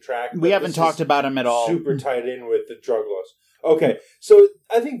system track. We haven't talked about them at all. Super tied in with the drug laws. Okay, so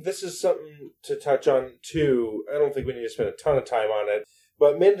I think this is something to touch on, too. I don't think we need to spend a ton of time on it.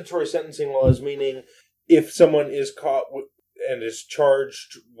 But mandatory sentencing laws, meaning if someone is caught and is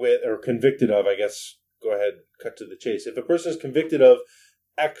charged with, or convicted of, I guess, go ahead, cut to the chase. If a person is convicted of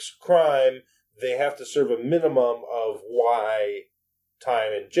X crime, they have to serve a minimum of Y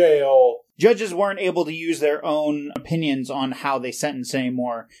time in jail. Judges weren't able to use their own opinions on how they sentence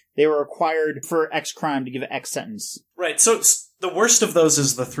anymore. They were required for X crime to give X sentence. Right, so the worst of those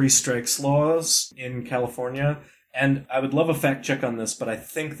is the 3 strikes laws in California, and I would love a fact check on this, but I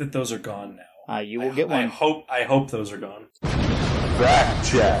think that those are gone now. You will get one. I hope those are gone. Fact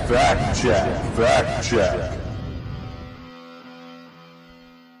check, fact check, fact check.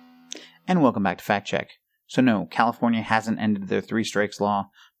 And welcome back to Fact Check. So no, California hasn't ended their 3 strikes law,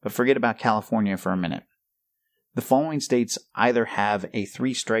 but forget about California for a minute. The following states either have a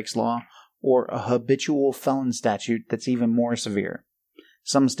 3 strikes law or a habitual felon statute that's even more severe.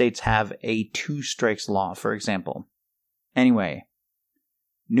 Some states have a 2 strikes law, for example. Anyway,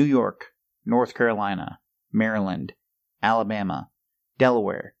 New York, North Carolina, Maryland, Alabama,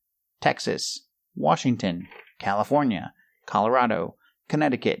 Delaware, Texas, Washington, California, Colorado,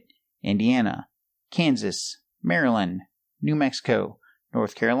 Connecticut, Indiana, Kansas, Maryland, New Mexico,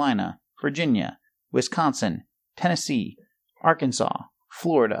 North Carolina, Virginia, Wisconsin, Tennessee, Arkansas,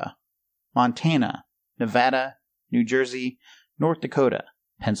 Florida, Montana, Nevada, New Jersey, North Dakota,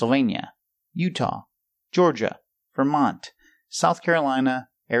 Pennsylvania, Utah, Georgia, Vermont, South Carolina,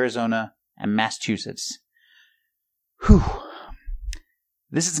 Arizona, and Massachusetts. Whew.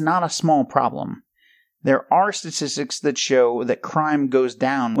 This is not a small problem. There are statistics that show that crime goes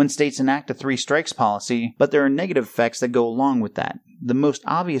down when states enact a 3 strikes policy, but there are negative effects that go along with that. The most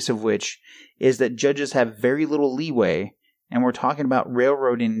obvious of which is that judges have very little leeway, and we're talking about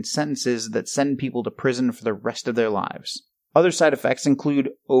railroading sentences that send people to prison for the rest of their lives. Other side effects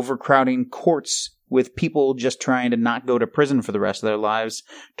include overcrowding courts with people just trying to not go to prison for the rest of their lives,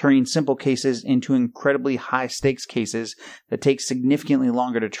 turning simple cases into incredibly high-stakes cases that take significantly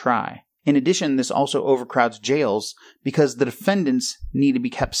longer to try. In addition, this also overcrowds jails because the defendants need to be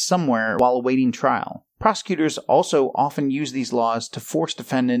kept somewhere while awaiting trial. Prosecutors also often use these laws to force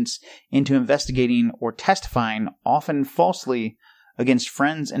defendants into investigating or testifying, often falsely, against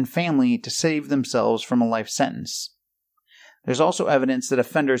friends and family to save themselves from a life sentence. There's also evidence that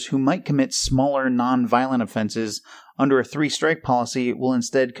offenders who might commit smaller non-violent offenses under a 3-strike policy will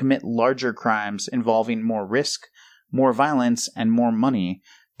instead commit larger crimes involving more risk, more violence, and more money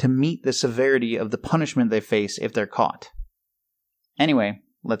to meet the severity of the punishment they face if they're caught. Anyway,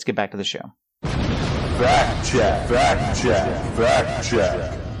 let's get back to the show. Fact check, fact check, fact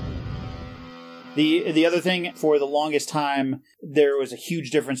check. The other thing, for the longest time, there was a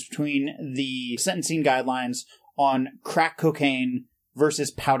huge difference between the sentencing guidelines on crack cocaine versus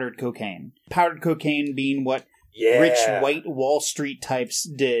powdered cocaine. Powdered cocaine being what rich white Wall Street types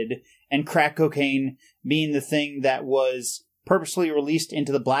did, and crack cocaine being the thing that was purposely released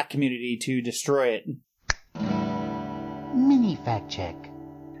into the black community to destroy it. Mini fact check.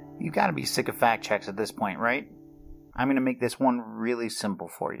 You've got to be sick of fact checks at this point, right? I'm going to make this one really simple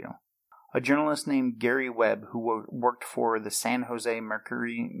for you. A journalist named Gary Webb, who worked for the San Jose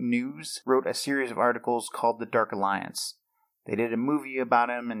Mercury News, wrote a series of articles called The Dark Alliance. They did a movie about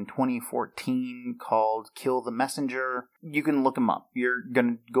him in 2014 called Kill the Messenger. You can look him up. You're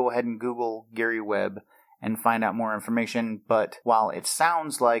going to go ahead and Google Gary Webb and find out more information, but while it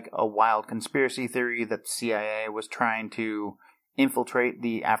sounds like a wild conspiracy theory that the CIA was trying to infiltrate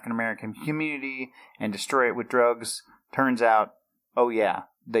the African American community and destroy it with drugs, turns out, oh yeah,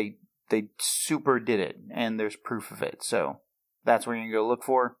 they super did it, and there's proof of it. So that's where you can go look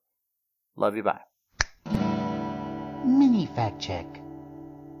for. Love you, bye. Mini fact check.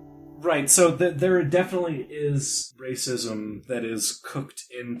 Right, so there definitely is racism that is cooked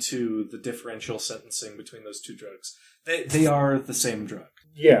into the differential sentencing between those two drugs. They are the same drug.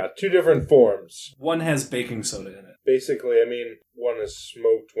 Yeah, 2 different forms. One has baking soda in it. Basically, I mean, one is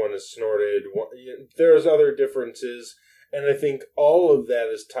smoked, one is snorted. There's other differences, and I think all of that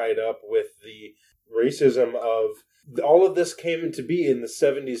is tied up with the racism of... All of this came into be in the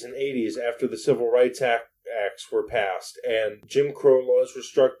 70s and 80s after the Civil Rights Acts were passed, and Jim Crow laws were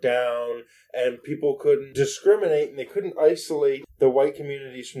struck down, and people couldn't discriminate, and they couldn't isolate the white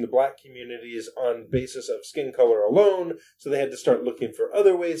communities from the black communities on basis of skin color alone, so they had to start looking for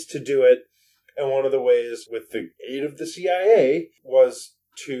other ways to do it. And one of the ways, with the aid of the CIA, was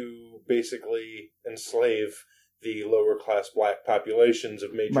to basically enslave the lower class black populations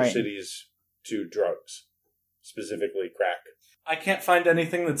of major cities to drugs, specifically crack. I can't find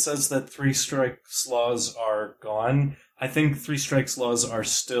anything that says that 3 strikes laws are gone. I think 3 strikes laws are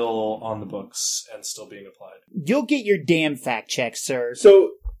still on the books and still being applied. You'll get your damn fact check, sir.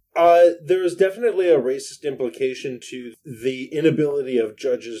 So, there is definitely a racist implication to the inability of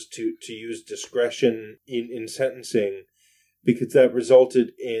judges to use discretion in sentencing, because that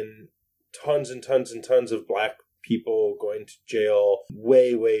resulted in tons and tons and tons of black people going to jail,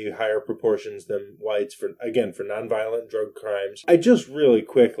 way, way higher proportions than whites for nonviolent drug crimes. I just really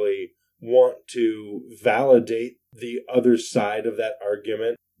quickly want to validate the other side of that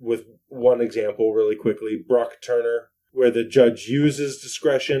argument with one example really quickly. Brock Turner, where the judge uses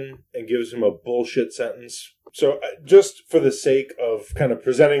discretion and gives him a bullshit sentence. So just for the sake of kind of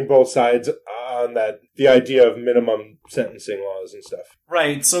presenting both sides on that, the idea of minimum sentencing laws and stuff.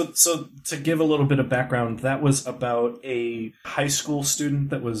 Right. So to give a little bit of background, that was about a high school student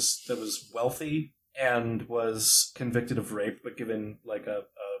that was wealthy and was convicted of rape, but given like a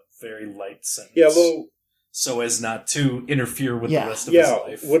very light sentence. Yeah, well, so as not to interfere with the rest of his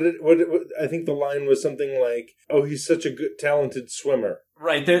life. What I think the line was something like, "Oh, he's such a good, talented swimmer."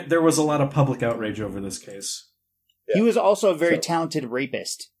 Right. There was a lot of public outrage over this case. Yeah. He was also a very talented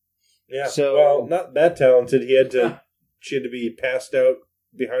rapist. Yeah. So, well, not that talented. She had to be passed out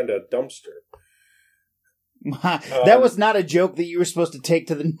behind a dumpster. That was not a joke that you were supposed to take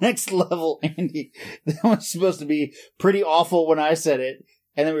to the next level, Andy. That was supposed to be pretty awful when I said it,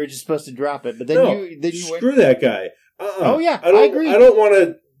 and then we were just supposed to drop it. But then you screw that guy. Oh yeah, I agree. I don't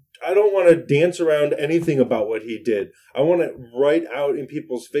want to dance around anything about what he did. I want it right out in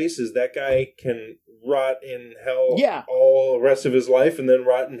people's faces. That guy can rot in hell all the rest of his life and then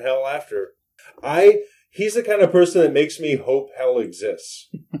rot in hell after. He's the kind of person that makes me hope hell exists.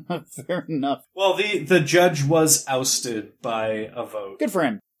 Fair enough. Well, the judge was ousted by a vote. Good for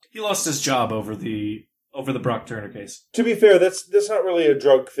him. He lost his job over the Brock Turner case. To be fair, that's not really a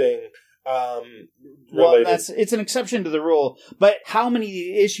drug thing. Well, it's an exception to the rule. But how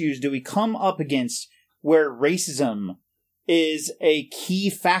many issues do we come up against where racism is a key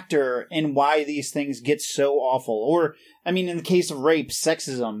factor in why these things get so awful? Or, I mean, in the case of rape,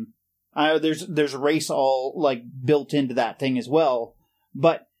 sexism, there's race all like built into that thing as well.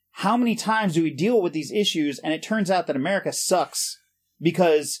 But how many times do we deal with these issues and it turns out that America sucks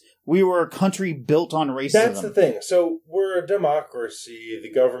because we were a country built on racism? That's the thing. So we're a democracy.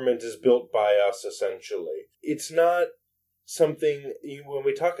 The government is built by us, essentially. It's not something, when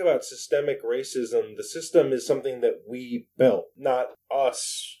we talk about systemic racism, the system is something that we built, not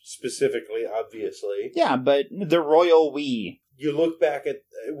us specifically, obviously. Yeah, but the royal we. You look back at,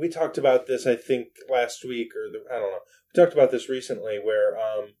 we talked about this, I think, last week, I don't know. We talked about this recently, where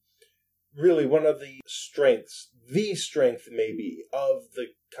really one of the strength maybe, of the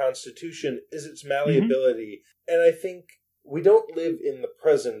Constitution is its malleability. Mm-hmm. And I think we don't live in the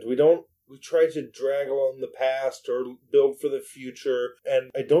present. We try to drag along the past or build for the future. And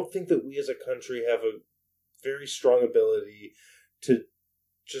I don't think that we as a country have a very strong ability to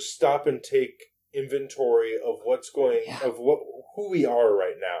just stop and take inventory of who we are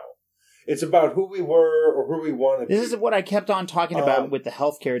right now. It's about who we were or who we want to be. This is what I kept on talking about with the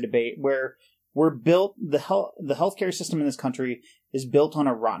healthcare debate, where we're built, the healthcare system in this country is built on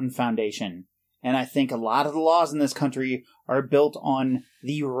a rotten foundation. And I think a lot of the laws in this country are built on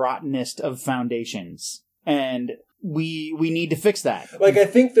the rottenest of foundations. And we need to fix that. Like, I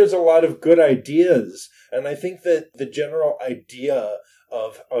think there's a lot of good ideas. And I think that the general idea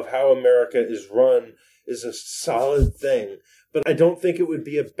of how America is run is a solid thing. But I don't think it would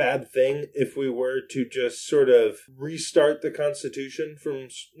be a bad thing if we were to just sort of restart the Constitution from,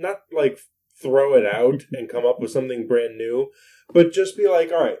 not like throw it out and come up with something brand new, but just be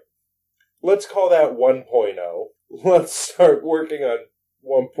like, all right, let's call that 1.0. Let's start working on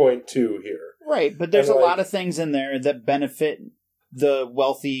 1.2 here. Right, but there's a lot of things in there that benefit the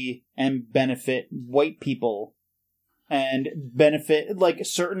wealthy and benefit white people and benefit like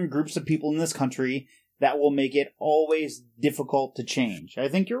certain groups of people in this country that will make it always difficult to change. I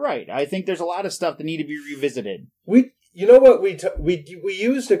think you're right. I think there's a lot of stuff that need to be revisited. You know what we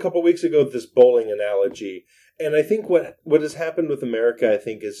used a couple weeks ago, this bowling analogy, and I think what has happened with America, I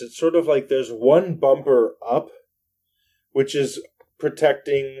think, is it's sort of like there's one bumper up, which is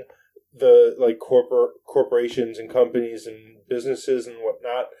protecting the like corporations and companies and businesses and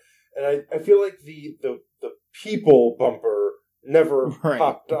whatnot, and I feel like the people bumper never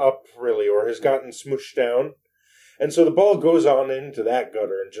popped up really, or has gotten smooshed down, and so the ball goes on into that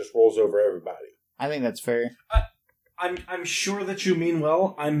gutter and just rolls over everybody. I think that's fair. I'm sure that you mean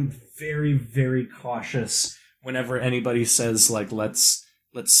well. I'm very, very cautious whenever anybody says like let's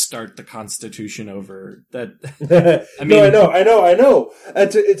start the Constitution over. That I mean, no, I know.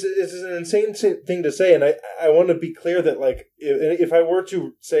 It's an insane thing to say, and I want to be clear that like if I were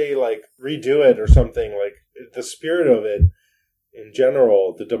to say like redo it or something, like the spirit of it in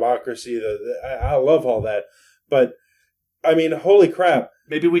general, the democracy, I love all that, but I mean, holy crap!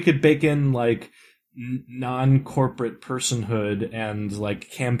 Maybe we could bake in like non-corporate personhood and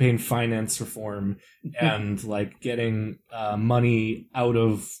like campaign finance reform and like getting money out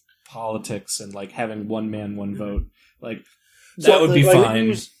of politics and like having one man, one vote. Like that would be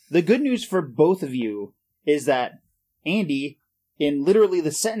fine. The good news for both of you is that Andy, in literally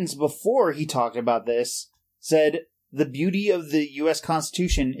the sentence before he talked about this, said the beauty of the U.S.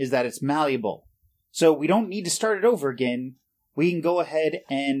 Constitution is that it's malleable. So we don't need to start it over again. We can go ahead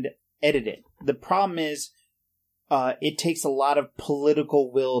and edit it. The problem is, it takes a lot of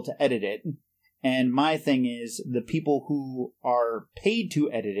political will to edit it. And my thing is, the people who are paid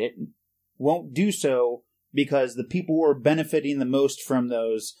to edit it won't do so because the people who are benefiting the most from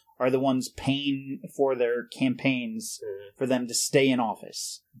those are the ones paying for their campaigns for them to stay in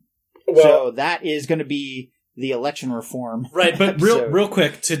office. Well, so that is going to be the election reform. Right, but real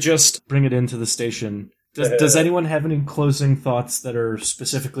quick, to just bring it into the station, does anyone have any closing thoughts that are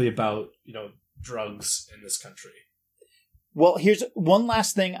specifically about, drugs in this country? Well, here's one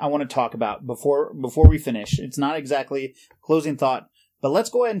last thing I want to talk about before we finish. It's not exactly closing thought, but let's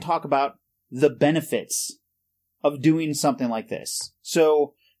go ahead and talk about the benefits of doing something like this.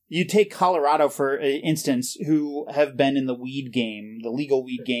 So you take Colorado, for instance, who have been in the weed game, the legal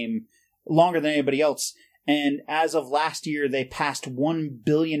weed game, longer than anybody else. And as of last year, they passed $1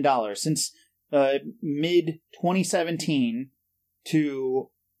 billion. Since mid-2017 to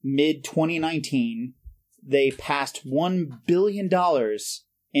mid-2019, they passed $1 billion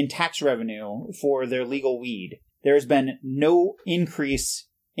in tax revenue for their legal weed. There has been no increase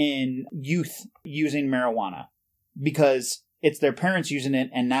in youth using marijuana because it's their parents using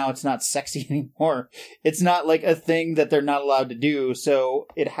it, and now it's not sexy anymore. It's not like a thing that they're not allowed to do, so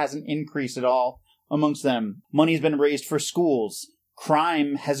it hasn't increased at all amongst them. Money's been raised for schools.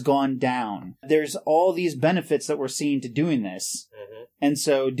 Crime has gone down. There's all these benefits that we're seeing to doing this. Mm-hmm. And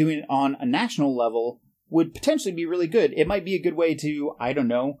so doing it on a national level would potentially be really good. It might be a good way to, I don't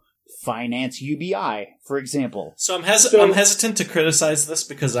know, finance UBI, for example. So I'm hesitant to criticize this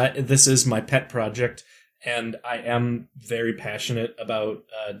because this is my pet project, and I am very passionate about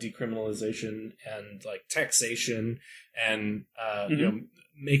decriminalization and like taxation and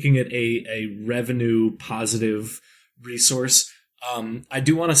making it a revenue positive resource. I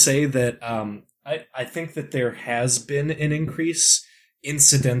do want to say that I think that there has been an increase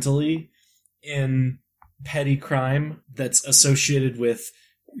incidentally in petty crime that's associated with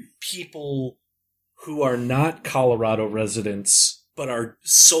people who are not Colorado residents but are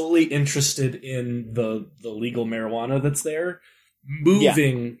solely interested in the legal marijuana that's there,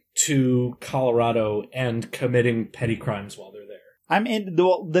 moving to Colorado and committing petty crimes while they're there. I'm in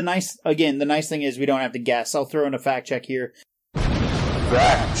the nice thing is we don't have to guess. I'll throw in a fact check here.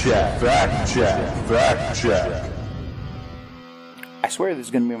 Fact check. I swear this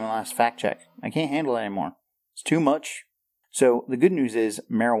is going to be my last fact check. I can't handle it anymore. It's too much. So the good news is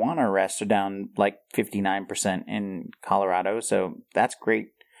marijuana arrests are down like 59% in Colorado, so that's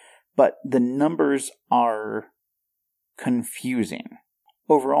great. But the numbers are confusing.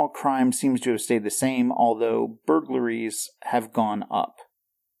 Overall crime seems to have stayed the same, although burglaries have gone up.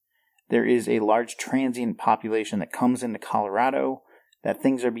 There is a large transient population that comes into Colorado that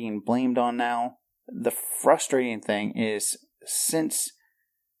things are being blamed on now. The frustrating thing is, since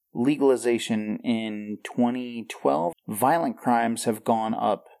legalization in 2012, violent crimes have gone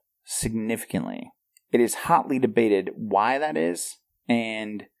up significantly. It is hotly debated why that is,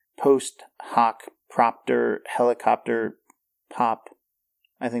 and post hoc propter helicopter pop,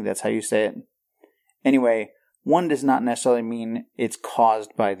 I think that's how you say it. Anyway, one does not necessarily mean it's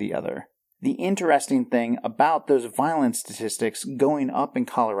caused by the other. The interesting thing about those violence statistics going up in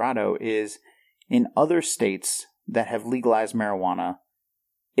Colorado is in other states that have legalized marijuana,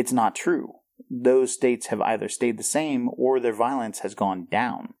 it's not true. Those states have either stayed the same or their violence has gone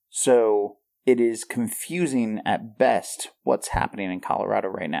down. So it is confusing at best what's happening in Colorado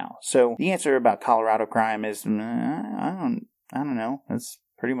right now. So the answer about Colorado crime is, I don't know. It's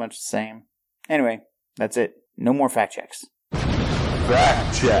pretty much the same. Anyway, that's it. No more fact checks.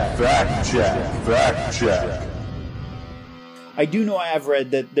 Fact check. I do know I have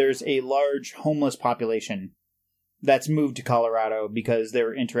read that there's a large homeless population that's moved to Colorado because they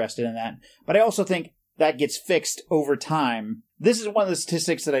were interested in that. But I also think that gets fixed over time. This is one of the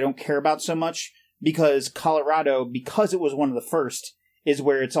statistics that I don't care about so much because Colorado, because it was one of the first, is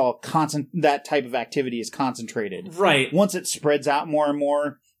where it's all that type of activity is concentrated. Right. Once it spreads out more and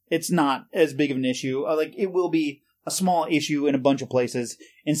more, it's not as big of an issue. Like, it will be a small issue in a bunch of places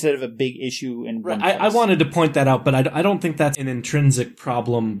instead of a big issue in one place. I wanted to point that out, but I don't think that's an intrinsic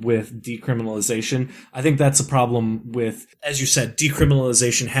problem with decriminalization. I think that's a problem with, as you said,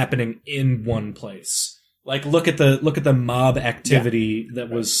 decriminalization happening in one place. Like, look at the mob activity that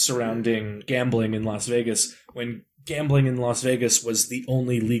was surrounding gambling in Las Vegas when gambling in Las Vegas was the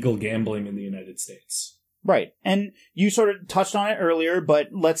only legal gambling in the United States. Right. And you sort of touched on it earlier, but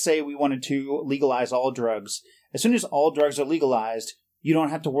let's say we wanted to legalize all drugs. As soon as all drugs are legalized, you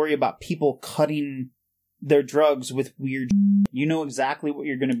don't have to worry about people cutting their drugs with weird You know exactly what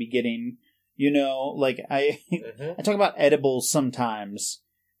you're going to be getting. You know, like, I talk about edibles sometimes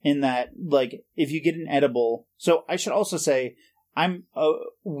in that, like, if you get an edible... So I should also say, I'm a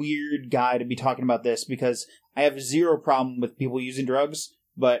weird guy to be talking about this because I have zero problem with people using drugs,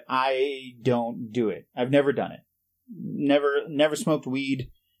 but I don't do it. I've never done it. Never smoked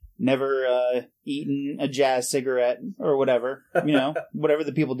weed. Never eaten a jazz cigarette or whatever. You know, whatever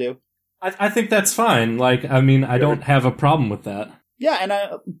the people do. I think that's fine. Like, I mean, I don't have a problem with that. Yeah,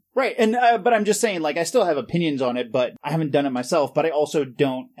 and but I'm just saying, like, I still have opinions on it, but I haven't done it myself. But I also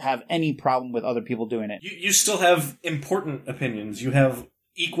don't have any problem with other people doing it. You still have important opinions. You have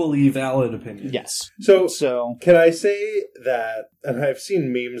equally valid opinions. Yes. So can I say that? And I've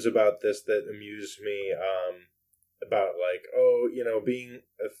seen memes about this that amuse me. About like, being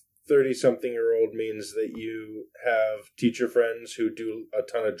a 30-something-year-old means that you have teacher friends who do a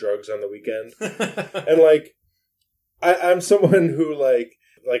ton of drugs on the weekend, and like. I'm someone who, like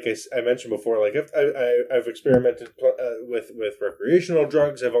I mentioned before, like I've experimented with recreational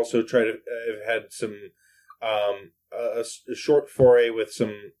drugs. I've also I've had some a short foray with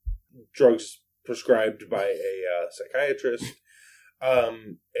some drugs prescribed by a psychiatrist,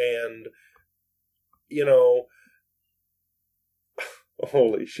 and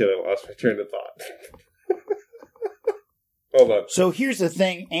holy shit! I lost my train of thought. Hold on. So here's the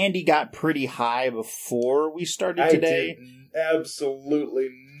thing. Andy got pretty high before we started today. I did absolutely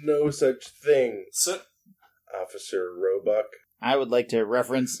no such thing, So, Officer Roebuck. I would like to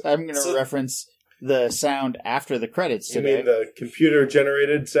reference... I'm going to reference the sound after the credits You today. mean the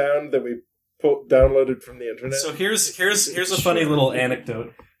computer-generated sound that we downloaded from the internet? so here's a funny little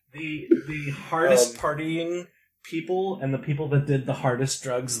anecdote. The hardest partying people and the people that did the hardest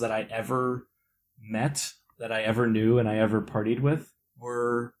drugs that I ever met, that I ever knew and I ever partied with,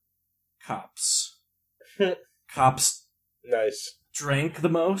 were cops. Cops Nice. drank the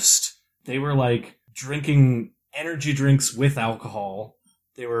most. They were like drinking energy drinks with alcohol.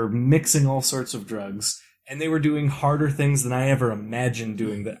 They were mixing all sorts of drugs. And they were doing harder things than I ever imagined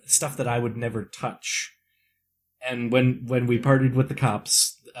doing, the stuff that I would never touch. And when we partied with the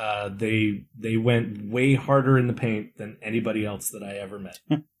cops, they went way harder in the paint than anybody else that I ever met.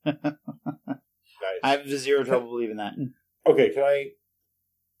 Nice. I have zero trouble believing that. Okay,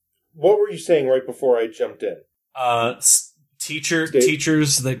 what were you saying right before I jumped in? Teachers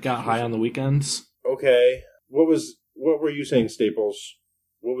that got high on the weekends. Okay. What were you saying, Staples?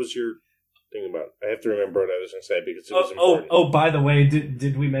 What was your thing about? I have to remember what I was going to say because it was important. By the way,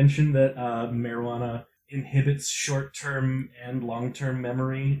 did we mention that marijuana inhibits short-term and long-term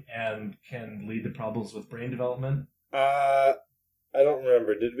memory and can lead to problems with brain development? I don't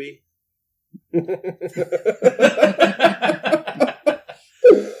remember. Did we?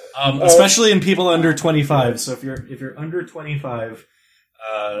 Especially in people under 25. So if you're under 25,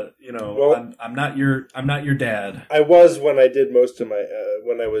 Well, I'm not your dad. I was when I did most of my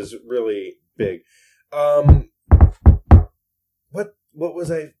when I was really big. What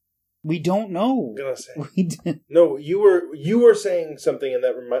was I We don't know. gonna say? We didn't. No, you were saying something, and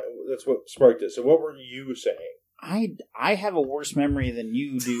that's what sparked it. So what were you saying? I have a worse memory than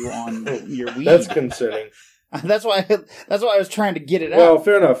you do on your weed. That's concerning. That's why I was trying to get it Well, out.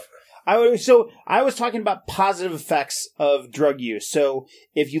 fair enough. I was talking about positive effects of drug use. So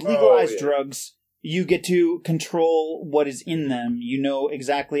if you legalize drugs, you get to control what is in them. You know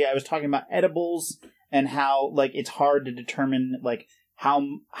exactly. I was talking about edibles and how like it's hard to determine like how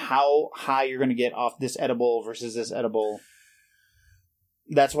high you're going to get off this edible versus this edible.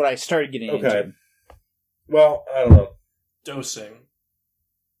 That's what I started getting into. Well, I don't know. Dosing.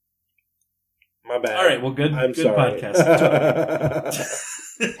 My bad. All right. Well, good. I'm good sorry. podcast.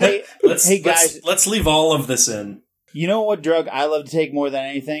 Hey, hey guys, let's leave all of this in. You know what drug I love to take more than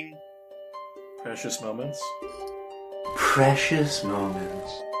anything? Precious moments. Precious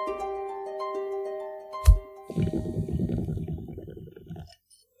moments.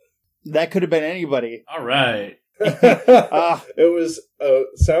 That could have been anybody. All right. It was a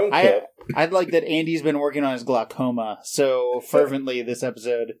sound clip. I'd like that Andy's been working on his glaucoma so fervently this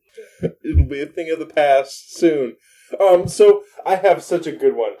episode. It'll be a thing of the past soon. So I have such a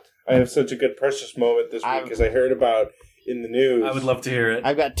good one. I have such a good precious moment this week because I heard about in the news. I would love to hear it.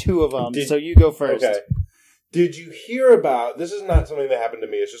 I've got two of them, so you go first. Okay. Did you hear about... This is not something that happened to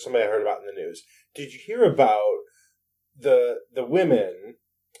me. It's just something I heard about in the news. Did you hear about the women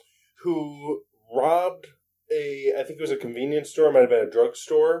who robbed I think it was a convenience store, it might have been a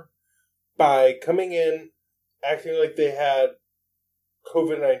drugstore, by coming in, acting like they had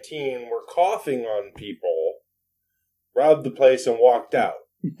COVID-19, were coughing on people, robbed the place, and walked out.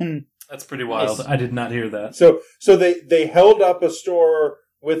 That's pretty wild. Nice. I did not hear that. So they held up a store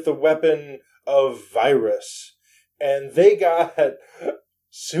with the weapon of virus, and they got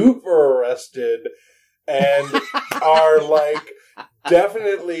super arrested and are like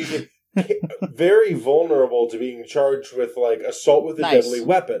definitely very vulnerable to being charged with like assault with a deadly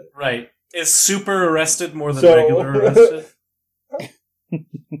weapon. Right. Is super arrested more than regular arrested?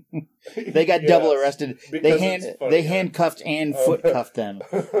 They got double arrested. Because They handcuffed and foot cuffed them.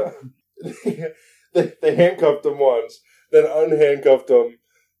 They handcuffed them once. then unhandcuffed him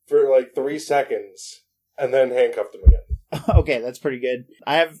for like 3 seconds, and then handcuffed him again. Okay, that's pretty good.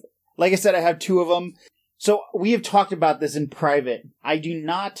 Like I said, I have 2 of them. So we have talked about this in private. I do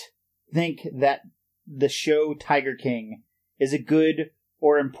not think that the show Tiger King is a good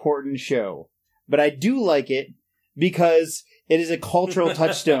or important show, but I do like it because it is a cultural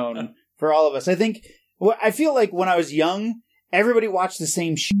touchstone for all of us. I feel like when I was young, everybody watched the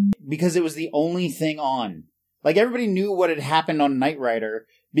same shit because it was the only thing on. Like, everybody knew what had happened on Knight Rider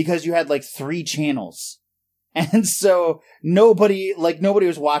because you had like 3 channels. And so nobody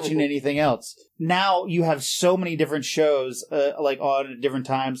was watching anything else. Now you have so many different shows, like on at different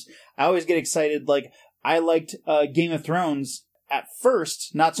times. I always get excited. Like, I liked Game of Thrones at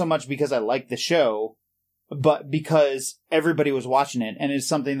first, not so much because I liked the show, but because everybody was watching it, and it's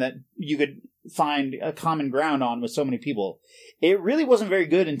something that you could find a common ground on with so many people. It really wasn't very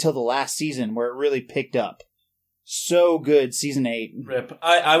good until the last season, where it really picked up. So good, season 8. Rip.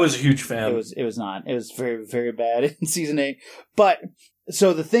 I was a huge fan. It was not. It was very, very bad in season 8. But,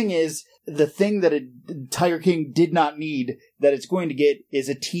 so the thing is, the thing that Tiger King did not need, that it's going to get, is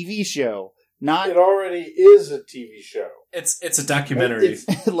a TV show. It already is a TV show. It's a documentary.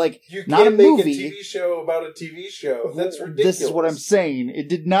 It's like, You not a can't make movie. a TV show about a TV show. That's ridiculous. This is what I'm saying. It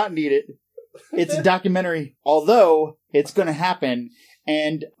did not need it. It's a documentary. Although, it's going to happen.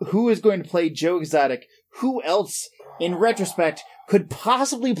 And who is going to play Joe Exotic? Who else, in retrospect, could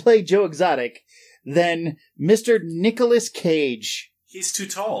possibly play Joe Exotic than Mr. Nicolas Cage? He's too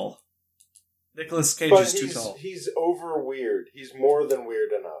tall. Nicolas Cage is too tall. He's over weird. He's more than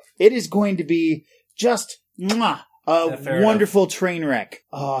weird enough. It is going to be just wonderful train wreck.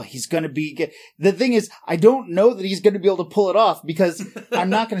 Oh, he's going to be... The thing is, I don't know that he's going to be able to pull it off, because I'm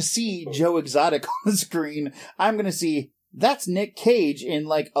not going to see Joe Exotic on the screen. I'm going to see... That's Nick Cage in,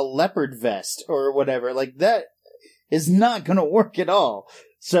 like, a leopard vest or whatever. Like, that is not going to work at all.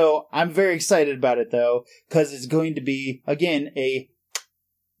 So, I'm very excited about it, though, because it's going to be, again, a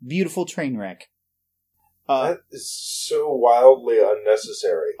beautiful train wreck. That is so wildly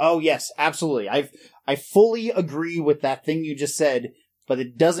unnecessary. Oh, yes, absolutely. I fully agree with that thing you just said, but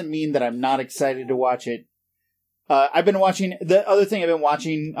it doesn't mean that I'm not excited to watch it. I've been watching... The other thing I've been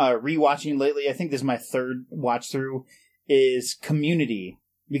watching, rewatching lately, I think this is my 3rd watch through, is Community,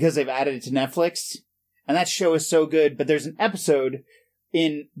 because they've added it to Netflix, and that show is so good. But there's an episode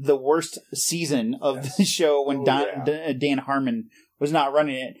in the worst season of the show when Dan Harmon was not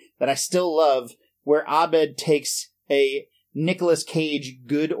running it, that I still love, where Abed takes a Nicolas Cage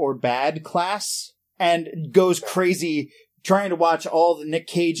good or bad class and goes crazy trying to watch all the Nick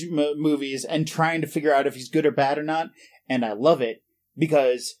Cage movies and trying to figure out if he's good or bad or not. And I love it,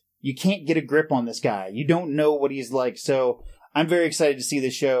 because you can't get a grip on this guy. You don't know what he's like. So I'm very excited to see the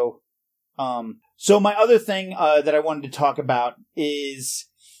show. So my other thing that I wanted to talk about is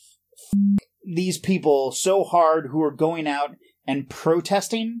these people so hard who are going out and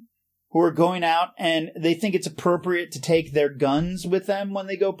protesting, who are going out and they think it's appropriate to take their guns with them when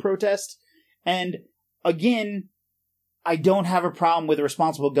they go protest. And again, I don't have a problem with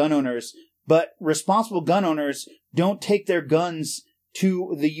responsible gun owners, but responsible gun owners don't take their guns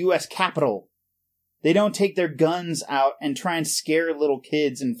to the U.S. Capitol. They don't take their guns out and try and scare little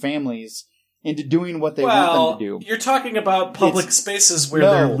kids and families into doing what they want them to do. You're talking about public spaces where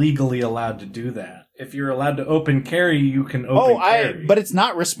they're legally allowed to do that. If you're allowed to open carry, you can open carry. But it's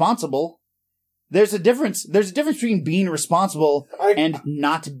not responsible. There's a difference. There's a difference between being responsible and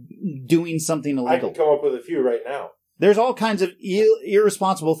not doing something illegal. I can come up with a few right now. There's all kinds of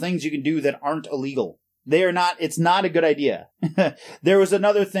irresponsible things you can do that aren't illegal. It's not a good idea. There was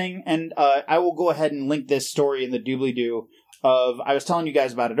another thing, and I will go ahead and link this story in the doobly-doo I was telling you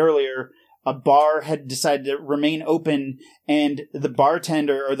guys about it earlier. A bar had decided to remain open, and the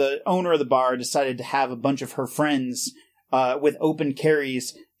bartender, or the owner of the bar, decided to have a bunch of her friends with open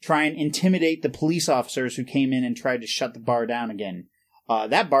carries try and intimidate the police officers who came in and tried to shut the bar down again.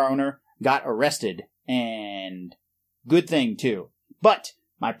 That bar owner got arrested, and good thing, too. But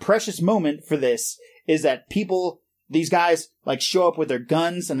my precious moment for this is that these guys, like, show up with their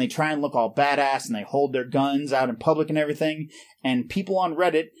guns and they try and look all badass and they hold their guns out in public and everything. And people on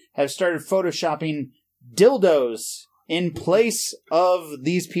Reddit have started photoshopping dildos in place of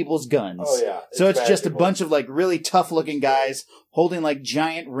these people's guns. Oh, yeah. So it's just a bunch of, like, really tough looking guys holding, like,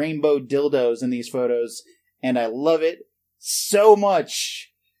 giant rainbow dildos in these photos. And I love it so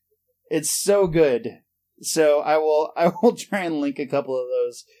much. It's so good. So I will try and link a couple of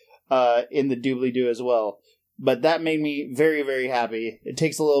those in the doobly-doo as well. But that made me very, very happy. It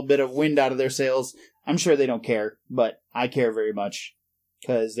takes a little bit of wind out of their sails. I'm sure they don't care, but I care very much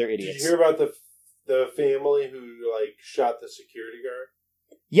because they're idiots. Did you hear about the the family who like shot the security guard?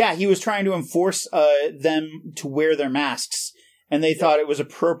 Yeah, he was trying to enforce them to wear their masks, and they thought it was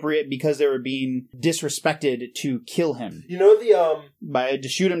appropriate because they were being disrespected to kill him. You know the to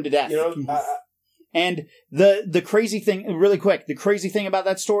shoot him to death. You know, and the crazy thing, really quick, the crazy thing about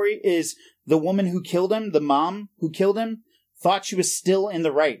that story is the woman who killed him, the mom who killed him, thought she was still in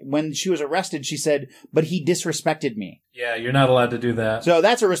the right. When she was arrested, she said, "But he disrespected me." Yeah, you're not allowed to do that. So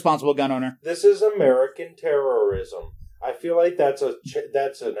that's a responsible gun owner. This is American terrorism. I feel like that's an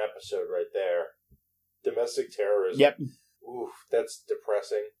episode right there. Domestic terrorism. Yep. Oof, that's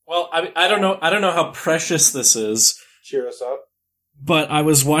depressing. Well, I don't know how precious this is. Cheer us up. But I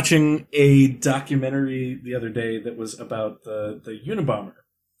was watching a documentary the other day that was about the Unabomber.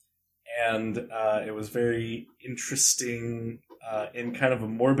 And it was very interesting in kind of a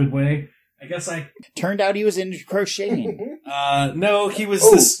morbid way. I guess Turned out he was into crocheting. no, he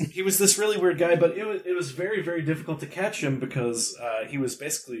was this really weird guy, but it was very, very difficult to catch him because he was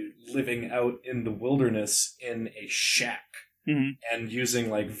basically living out in the wilderness in a shack and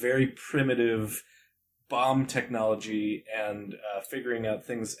using like very primitive bomb technology and figuring out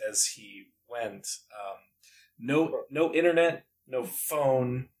things as he went. No internet, no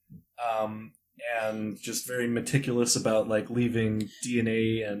phone. And just very meticulous about like leaving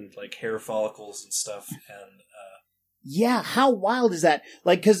DNA and like hair follicles and stuff. And yeah, how wild is that?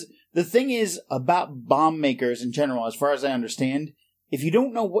 Like, because the thing is about bomb makers in general, as far as I understand, if you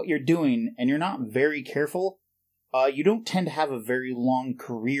don't know what you're doing and you're not very careful, you don't tend to have a very long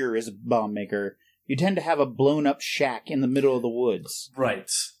career as a bomb maker. You tend to have a blown up shack in the middle of the woods. right.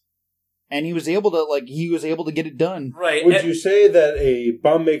 And he was able to get it done. Right. Would you say that a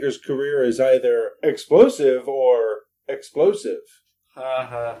bomb maker's career is either explosive or explosive? Ha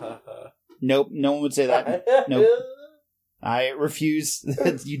ha ha ha. Nope, no one would say that. Nope. I refuse.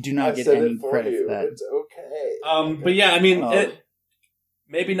 You do not get said any it for credit you. for that. It's okay. But yeah, I mean, Oh.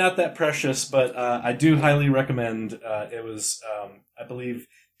 maybe not that precious, but I do highly recommend. It was, I believe,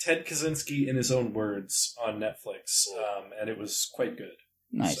 Ted Kaczynski in his own words on Netflix, and it was quite good.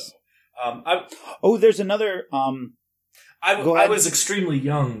 Nice. So, there's another. I was extremely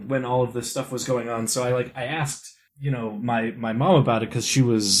young when all of this stuff was going on, so I asked, my mom about it because she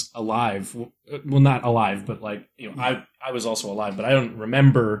was alive. Well, not alive, but I was also alive, but I don't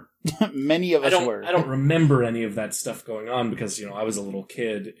remember. Many of us were. I don't remember any of that stuff going on because I was a little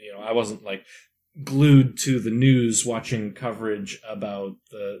kid. I wasn't like glued to the news watching coverage about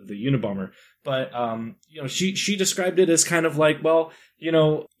the Unabomber. But she described it as kind of like, well,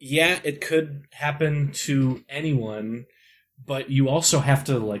 yeah, it could happen to anyone, but you also have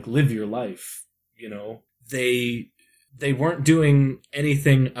to like live your life. They weren't doing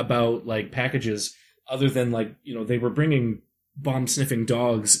anything about like packages other than like they were bringing bomb sniffing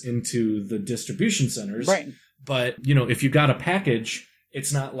dogs into the distribution centers, right? But if you got a package,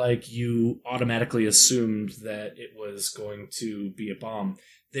 it's not like you automatically assumed that it was going to be a bomb.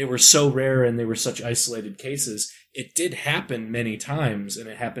 They were so rare and they were such isolated cases. It did happen many times, and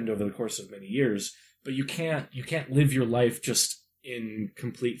it happened over the course of many years. But you can't live your life just in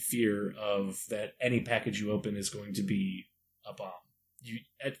complete fear of that any package you open is going to be a bomb.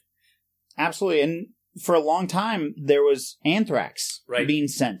 Absolutely, and for a long time there was anthrax being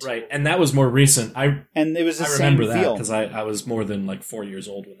sent. Right, and that was more recent. And it was the I remember same that feel because I was more than like 4 years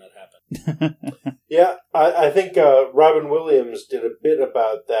old when that happened. Yeah, I think Robin Williams did a bit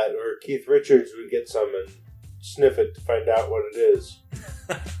about that, or Keith Richards would get some and sniff it to find out what it is.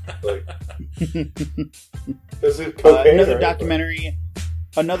 Like, this is cocaine, another right? documentary,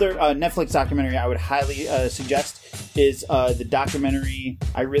 another Netflix documentary I would highly suggest is the documentary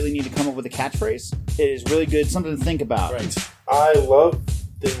I Really Need to Come Up With a Catchphrase. It is really good, something to think about. Right. I love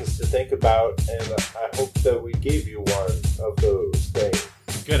things to think about, and I hope that we gave you one of those things.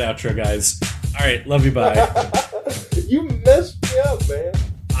 Good outro, guys. All right, love you, bye. You messed me up, man.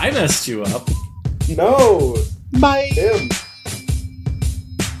 I messed you up. No. Bye! Him.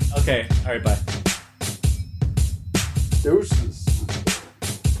 Okay, all right, bye. Deuces.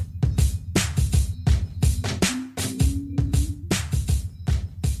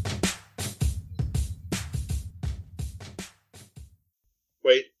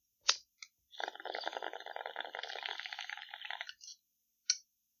 Wait.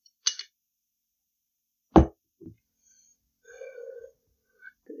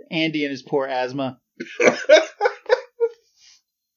 Andy and his poor asthma.